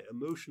are right,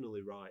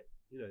 emotionally right.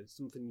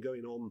 Something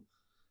going on,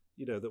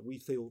 that we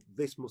feel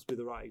this must be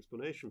the right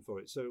explanation for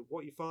it. So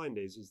what you find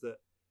is that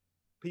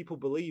people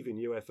believe in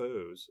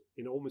UFOs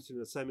almost in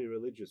a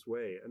semi-religious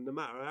way, and no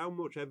matter how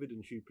much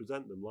evidence you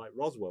present them, like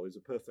Roswell is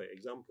a perfect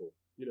example.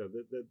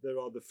 There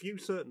are the few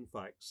certain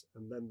facts,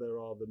 and then there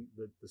are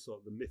the sort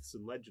of the myths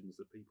and legends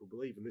that people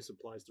believe, and this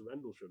applies to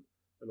Rendlesham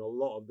and a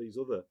lot of these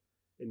other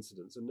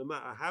incidents. And no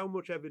matter how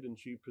much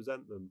evidence you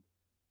present them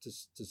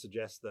to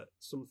suggest that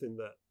something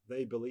that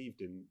they believed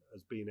in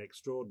as being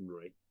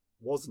extraordinary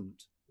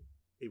wasn't,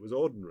 it was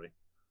ordinary,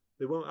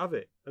 they won't have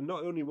it. And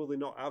not only will they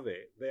not have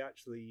it, they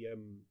actually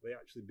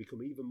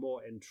become even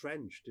more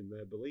entrenched in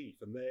their belief.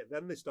 And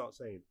then they start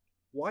saying,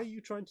 "Why are you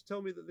trying to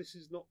tell me that this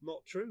is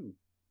not true?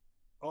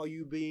 Are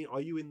you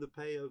in the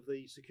pay of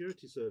the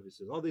security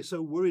services? Are they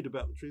so worried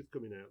about the truth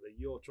coming out that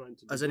you're trying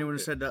to..." Has anyone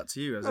said that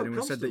to you? Has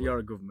anyone said that you're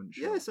a government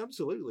show? Yes,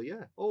 absolutely,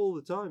 yeah. All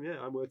the time, yeah.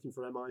 I'm working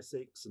for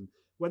MI6, and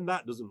when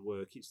that doesn't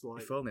work, it's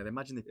like... If only. I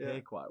imagine they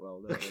pay quite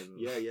well, don't they?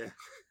 Yeah.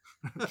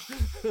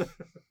 Do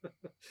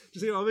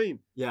you see what I mean?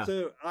 Yeah.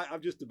 So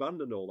I've just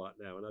abandoned all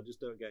that now, and I just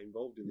don't get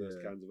involved in those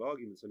kinds of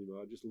arguments anymore.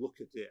 I just look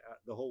at it, at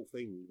the whole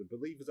thing, the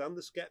believers and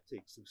the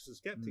skeptics. The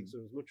skeptics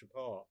are as much a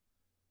part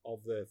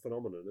of the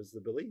phenomenon as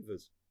the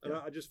believers, and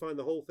I just find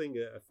the whole thing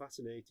a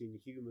fascinating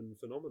human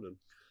phenomenon.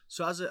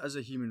 So as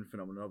a human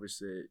phenomenon,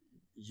 obviously,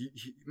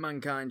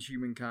 humankind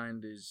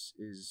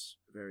is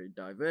very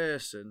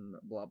diverse and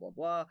blah blah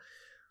blah.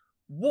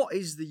 What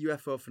is the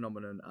UFO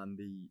phenomenon and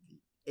the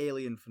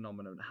alien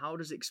phenomenon? How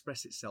does it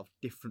express itself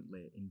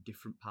differently in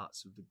different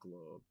parts of the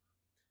globe?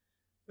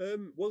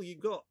 Well,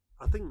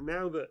 I think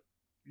now that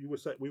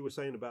we were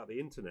saying about the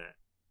internet,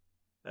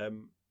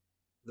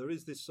 there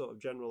is this sort of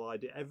general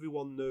idea.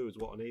 Everyone knows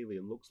what an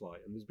alien looks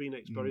like, and there's been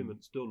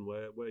experiments done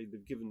where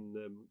they've given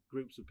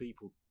groups of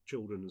people,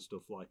 children and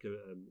stuff, like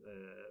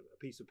a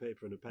piece of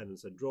paper and a pen, and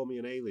said, "Draw me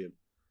an alien,"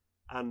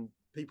 and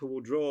people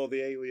will draw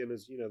the alien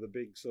as the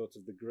big sort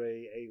of the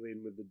grey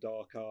alien with the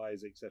dark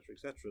eyes, etc.,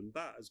 etc., and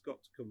that has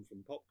got to come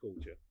from pop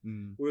culture.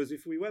 Whereas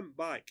if we went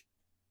back,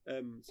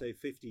 say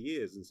 50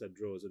 years and said,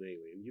 "Draw us an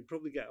alien," you'd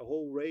probably get a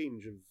whole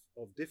range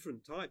of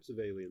different types of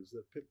aliens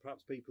that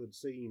perhaps people had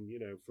seen,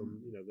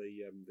 from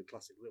the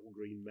classic little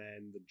green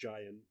men, the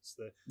giants,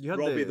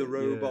 Robbie the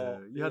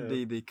robot. You had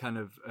the kind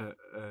of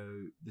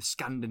the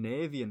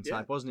Scandinavian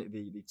type, wasn't it?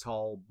 The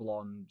tall,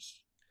 blonde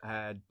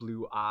haired,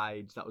 blue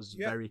eyed. That was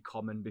very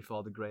common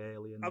before the grey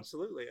aliens.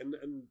 Absolutely.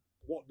 And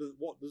what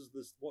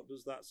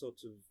does that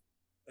sort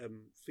of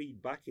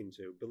feed back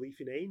into?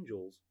 Belief in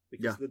angels.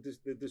 Because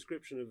the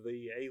description of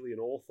the alien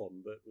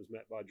Orthon that was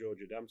met by George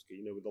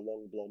Adamski, with the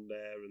long blonde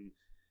hair and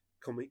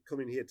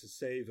coming here to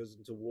save us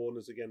and to warn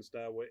us against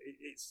our way,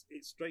 it's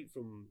straight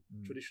from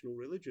traditional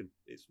religion.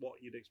 It's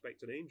what you'd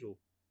expect an angel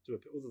to,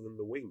 other than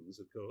the wings,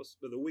 of course.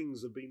 But the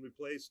wings have been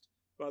replaced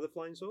by the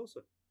flying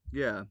saucer.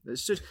 Yeah,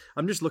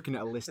 I'm just looking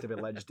at a list of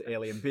alleged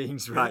alien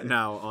beings right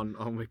now on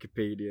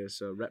Wikipedia.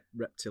 So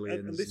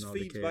reptilians, and this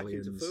Nordic feeds aliens.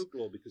 back into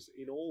folklore, because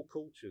in all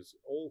cultures,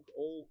 all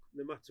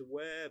no matter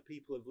where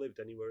people have lived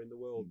anywhere in the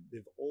world,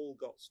 they've all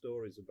got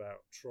stories about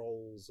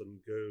trolls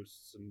and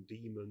ghosts and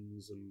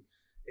demons and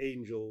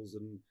angels,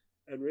 and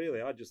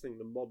really, I just think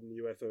the modern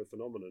UFO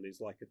phenomenon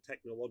is like a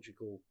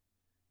technological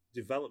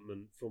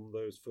development from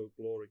those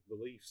folkloric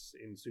beliefs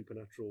in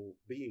supernatural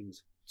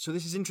beings. So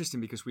this is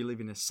interesting because we live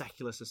in a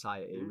secular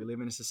society. We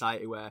live in a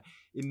society where,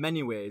 in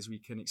many ways, we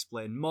can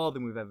explain more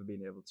than we've ever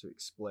been able to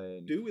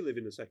explain. Do we live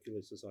in a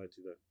secular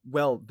society, though?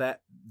 Well,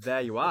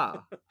 there you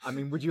are. I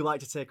mean, would you like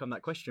to take on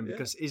that question?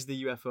 Because is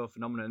the UFO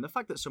phenomenon, and the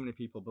fact that so many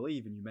people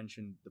believe, and you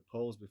mentioned the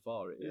polls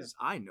before,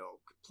 I know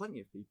plenty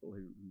of people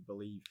who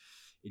believe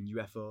in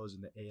UFOs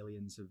and that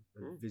aliens have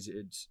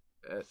visited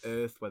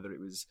Earth, whether it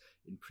was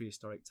in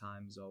prehistoric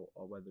times or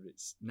whether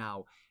it's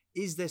now.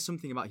 Is there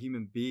something about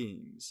human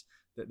beings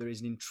that there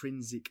is an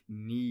intrinsic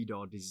need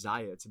or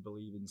desire to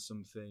believe in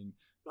something,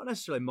 not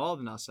necessarily more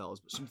than ourselves,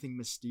 but something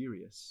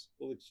mysterious?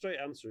 Well, the straight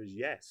answer is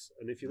yes.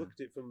 And if you look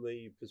at it from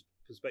the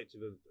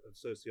perspective of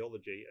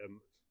sociology,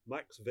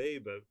 Max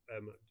Weber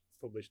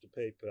published a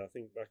paper, I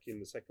think back in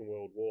the Second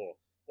World War,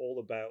 all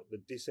about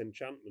the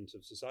disenchantment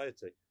of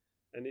society.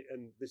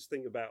 and this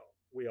thing about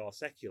we are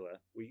secular,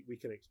 we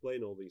can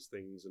explain all these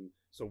things, and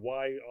so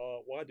why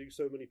do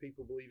so many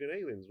people believe in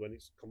aliens when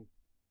it's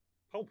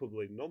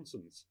palpably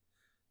nonsense?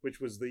 Which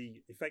was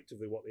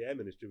effectively what the Air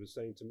Ministry was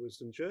saying to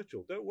Winston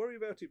Churchill. Don't worry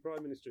about it,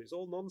 Prime Minister. It's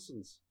all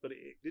nonsense. But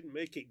it didn't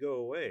make it go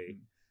away.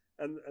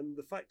 And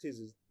the fact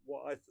is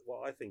what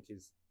I think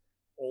is,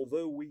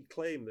 although we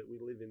claim that we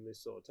live in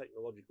this sort of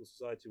technological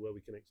society where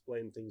we can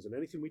explain things, and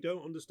anything we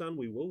don't understand,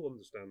 we will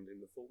understand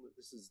in the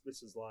fullness.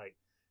 This is like,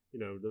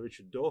 the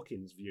Richard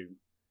Dawkins view.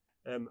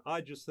 I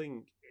just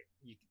think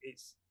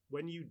it's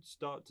when you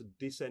start to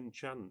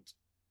disenchant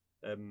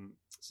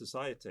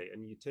society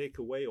and you take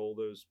away all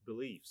those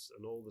beliefs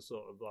and all the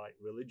sort of like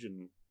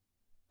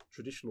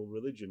traditional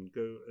religion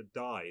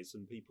dies,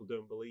 and people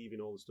don't believe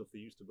in all the stuff they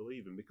used to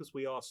believe in, because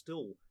we are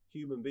still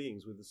human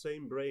beings with the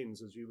same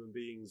brains as human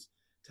beings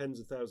tens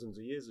of thousands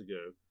of years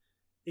ago.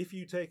 If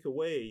you take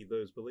away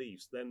those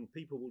beliefs, then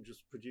people will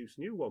just produce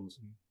new ones.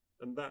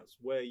 And that's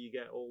where you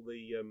get all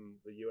the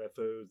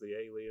UFOs, the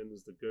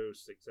aliens, the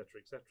ghosts, etc.,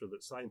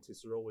 that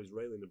scientists are always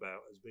railing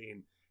about as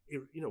being,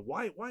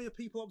 why are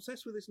people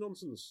obsessed with this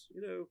nonsense,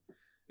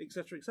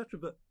 etc., etc.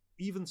 But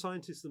even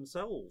scientists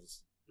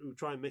themselves who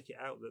try and make it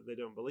out that they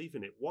don't believe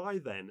in it, why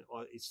then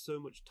is so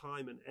much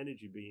time and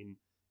energy being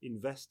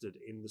invested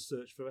in the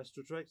search for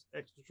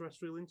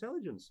extraterrestrial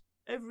intelligence?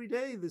 Every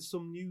day there's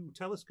some new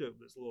telescope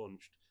that's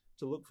launched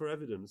to look for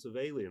evidence of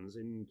aliens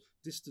in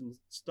distant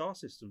star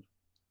systems.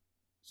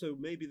 So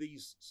maybe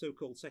these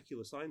so-called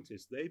secular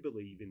scientists, they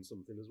believe in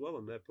something as well,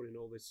 and they're putting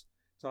all this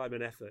time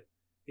and effort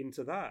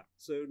into that.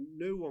 So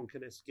no one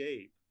can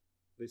escape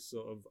this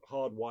sort of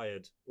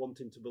hardwired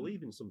wanting to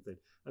believe in something.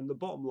 And the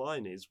bottom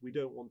line is, we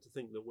don't want to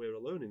think that we're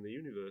alone in the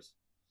universe.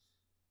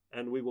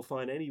 And we will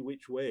find any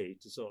which way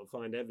to sort of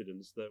find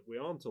evidence that we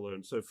aren't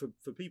alone. So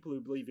for people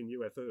who believe in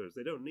UFOs,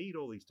 they don't need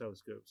all these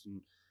telescopes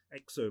and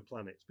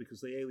exoplanets,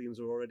 because the aliens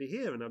are already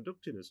here and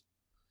abducting us.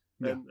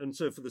 Yeah. And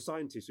so for the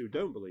scientists who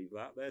don't believe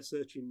that, they're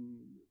searching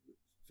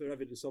for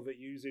evidence of it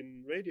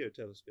using radio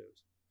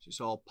telescopes. So it's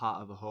all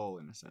part of a whole,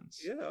 in a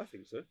sense. Yeah, I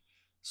think so.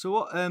 So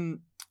what? I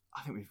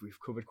think we've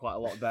covered quite a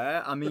lot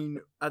there. I mean,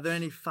 are there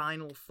any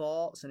final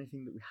thoughts?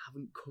 Anything that we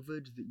haven't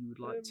covered that you would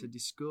like to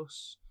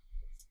discuss?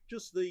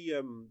 Just I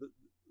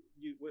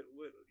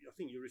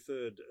think you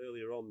referred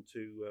earlier on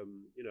to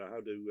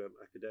how do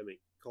academic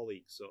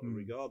colleagues sort of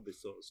regard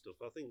this sort of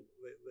stuff. I think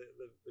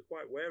they're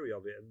quite wary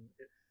of it, and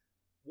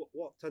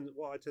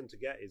what I tend to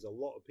get is a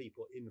lot of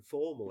people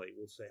informally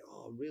will say,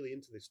 "Oh, I'm really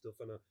into this stuff,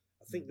 and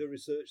I think the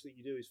research that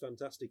you do is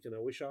fantastic, and I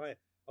wish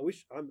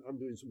I'm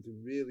doing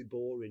something really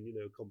boring,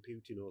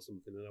 computing or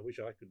something, and I wish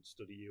I could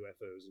study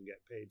UFOs and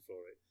get paid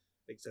for it,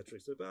 etc."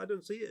 So, but I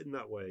don't see it in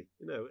that way.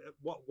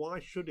 Why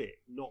should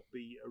it not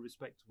be a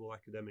respectable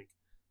academic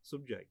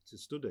subject to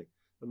study?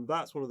 And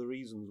that's one of the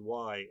reasons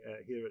why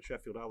here at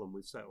Sheffield Hallam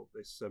we've set up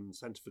this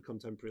Centre for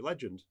Contemporary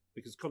Legend,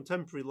 because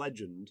contemporary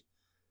legend,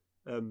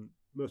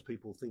 most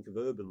people think of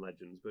urban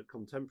legends, but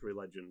contemporary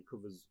legend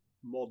covers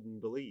modern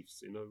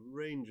beliefs in a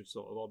range of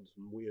sort of odd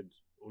and weird,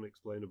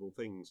 unexplainable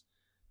things.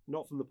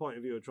 Not from the point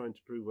of view of trying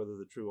to prove whether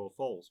they're true or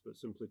false, but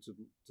simply to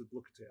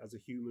look at it as a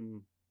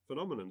human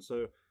phenomenon.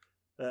 So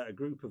a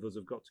group of us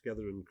have got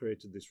together and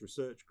created this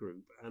research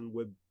group, and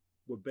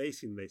we're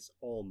basing this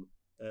on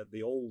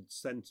the old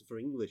Centre for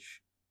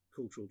English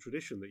Cultural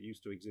Tradition that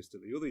used to exist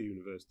at the other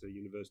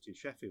University of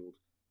Sheffield,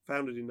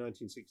 founded in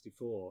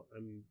 1964,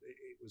 and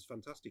it was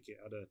fantastic. It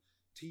had a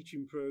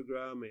teaching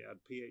programme, it had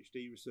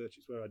PhD research.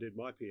 It's where I did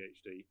my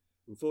PhD.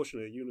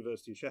 Unfortunately, the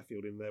University of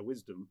Sheffield, in their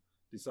wisdom,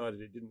 decided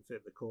it didn't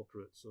fit the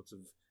corporate sort of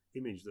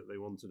image that they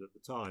wanted at the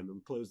time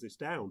and closed this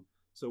down.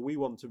 So we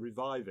want to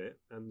revive it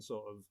and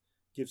sort of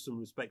give some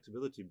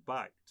respectability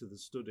back to the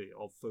study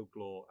of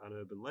folklore and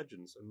urban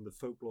legends. And the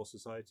Folklore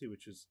Society,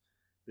 which is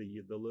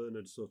the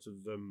learned sort of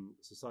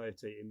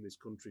society in this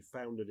country,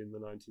 founded in the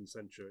 19th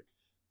century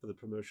for the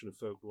promotion of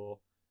folklore,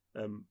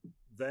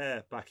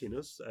 they're backing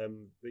us.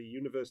 The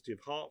University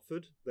of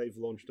Hertford, they've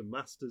launched a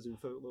Masters in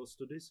Folklore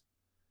Studies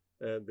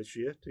this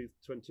year,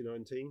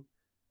 2019.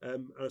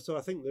 So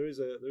I think there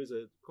is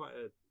quite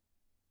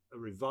a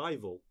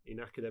revival in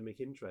academic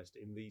interest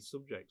in these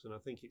subjects, and I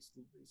think it's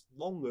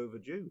long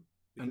overdue,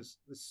 because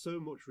there's so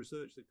much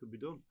research that could be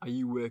done. Are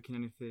you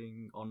working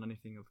on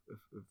anything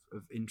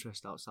of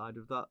interest outside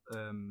of that?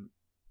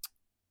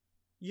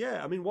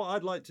 Yeah, I mean, what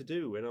I'd like to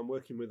do, and I'm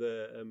working with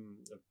a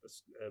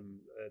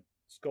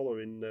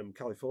scholar in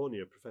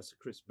California, Professor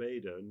Chris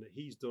Bader, and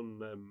he's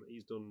done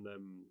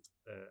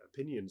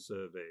opinion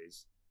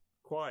surveys,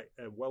 quite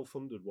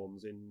well-funded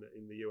ones in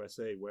the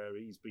USA, where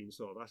he's been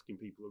sort of asking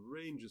people a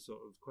range of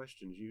sort of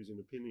questions using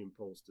opinion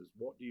pollsters.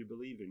 What do you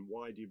believe in?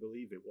 Why do you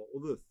believe it? What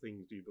other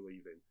things do you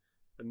believe in?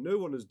 And no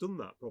one has done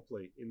that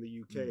properly in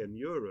the UK and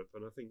Europe.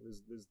 And I think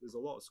there's a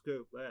lot of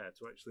scope there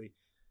to actually,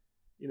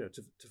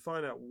 to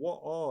find out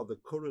what are the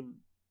current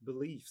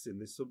beliefs in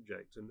this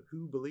subject and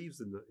who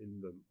believes in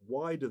them.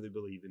 Why do they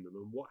believe in them,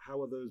 and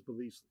how are those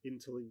beliefs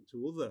interlinked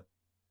to other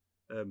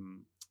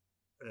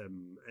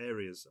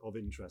areas of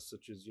interest,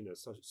 such as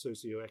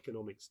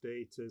socioeconomic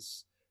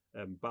status,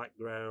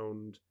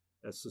 background,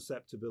 a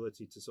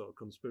susceptibility to sort of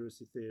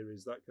conspiracy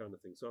theories, that kind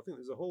of thing. So I think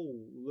there's a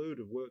whole load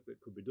of work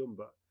that could be done,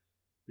 but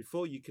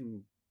before you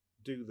can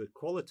do the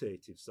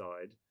qualitative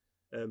side,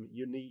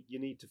 you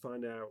need to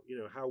find out,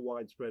 how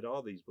widespread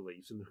are these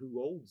beliefs and who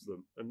holds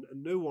them, and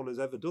no one has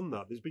ever done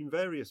that. There's been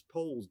various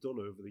polls done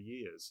over the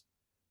years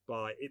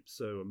by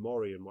Ipso and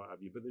Mori and what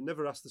have you, but they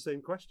never asked the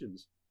same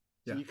questions.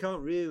 So you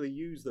can't really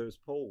use those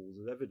polls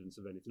as evidence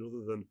of anything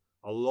other than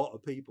a lot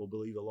of people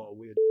believe a lot of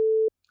weird.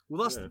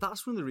 Well,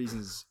 that's one of the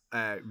reasons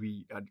I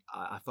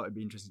thought it'd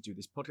be interesting to do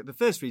this podcast. The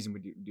first reason we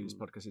do this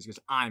podcast is because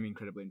I'm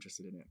incredibly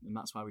interested in it, and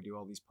that's why we do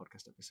all these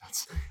podcast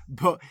episodes.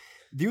 But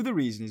the other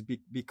reason is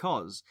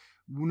because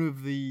one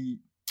of the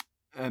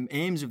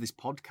aims of this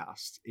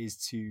podcast is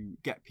to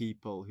get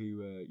people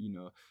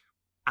who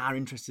are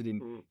interested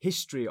in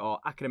history or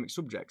academic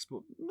subjects,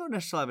 but not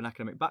necessarily have an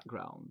academic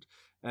background,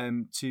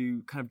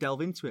 to kind of delve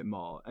into it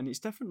more. And it's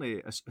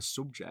definitely a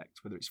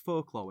subject, whether it's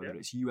folklore, whether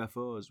it's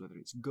UFOs, whether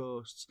it's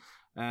ghosts,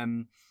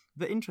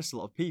 that interests a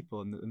lot of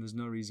people, and there's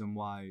no reason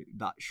why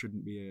that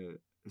shouldn't be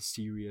a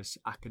serious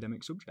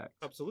academic subject.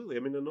 Absolutely. I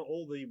mean, and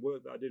all the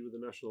work that I did with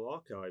the National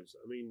Archives,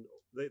 I mean,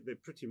 they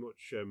pretty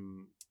much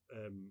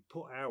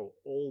put out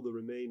all the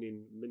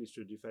remaining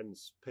Ministry of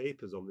Defence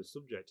papers on this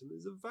subject, and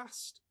there's a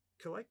vast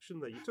collection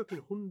there. You're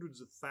talking hundreds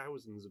of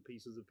thousands of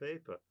pieces of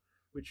paper,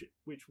 which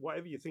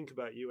whatever you think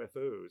about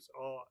UFOs,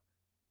 are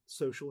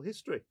social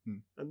history.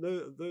 And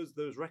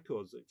those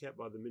records that are kept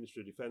by the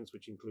Ministry of Defence,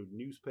 which include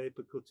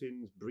newspaper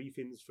cuttings,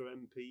 briefings for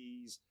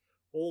MPs,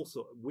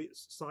 also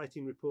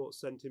sighting reports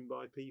sent in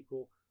by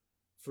people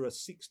for a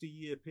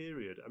 60-year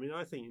period. I mean,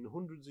 I think in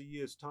hundreds of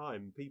years'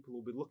 time, people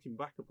will be looking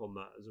back upon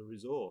that as a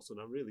resource, and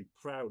I'm really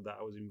proud that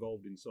I was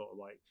involved in sort of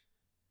like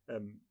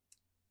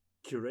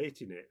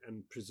curating it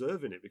and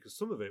preserving it, because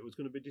some of it was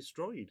going to be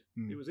destroyed.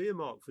 It was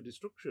earmarked for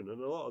destruction,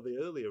 and a lot of the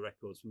earlier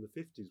records from the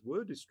 50s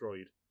were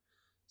destroyed.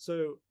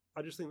 So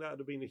I just think that would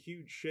have been a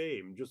huge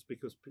shame, just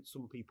because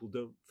some people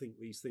don't think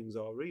these things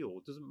are real.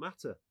 It doesn't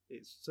matter.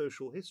 It's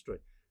social history.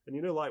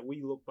 And like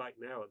we look back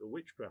now at the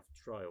witchcraft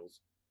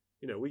trials,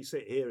 we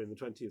sit here in the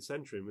 20th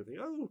century and we think,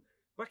 oh,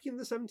 back in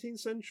the 17th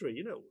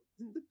century,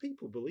 the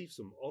people believe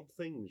some odd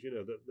things,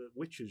 that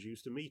witches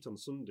used to meet on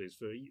Sundays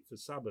for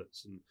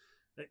Sabbaths, and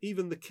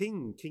even the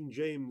King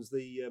James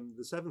the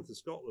Seventh of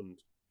Scotland,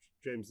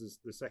 James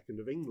the Second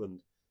of England,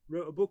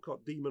 wrote a book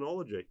called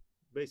Demonology,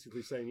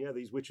 basically saying,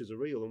 these witches are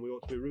real and we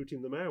ought to be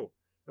rooting them out.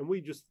 And we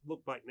just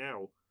look back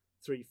now,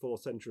 3-4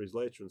 centuries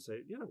later, and say,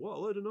 what a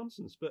load of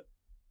nonsense. But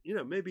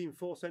maybe in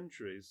 4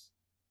 centuries'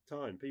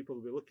 time, people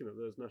will be looking at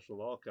those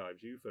National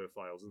Archives UFO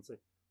files and say,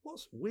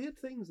 what's weird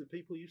things that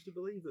people used to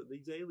believe, that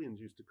these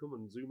aliens used to come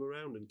and zoom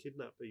around and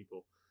kidnap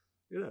people?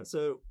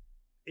 So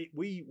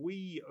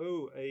we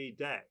owe a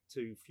debt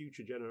to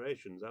future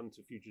generations and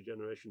to future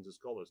generations of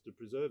scholars to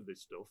preserve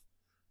this stuff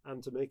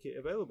and to make it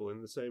available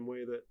in the same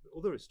way that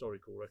other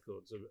historical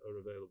records are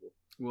available.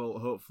 Well,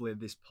 hopefully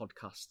this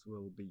podcast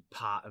will be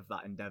part of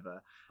that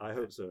endeavour. I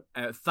hope so.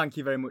 Thank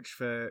you very much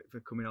for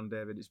coming on,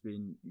 David. It's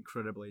been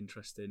incredibly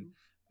interesting.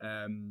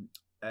 And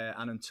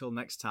until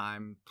next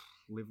time,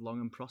 live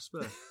long and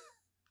prosper.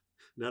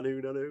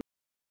 Nanu, nanu.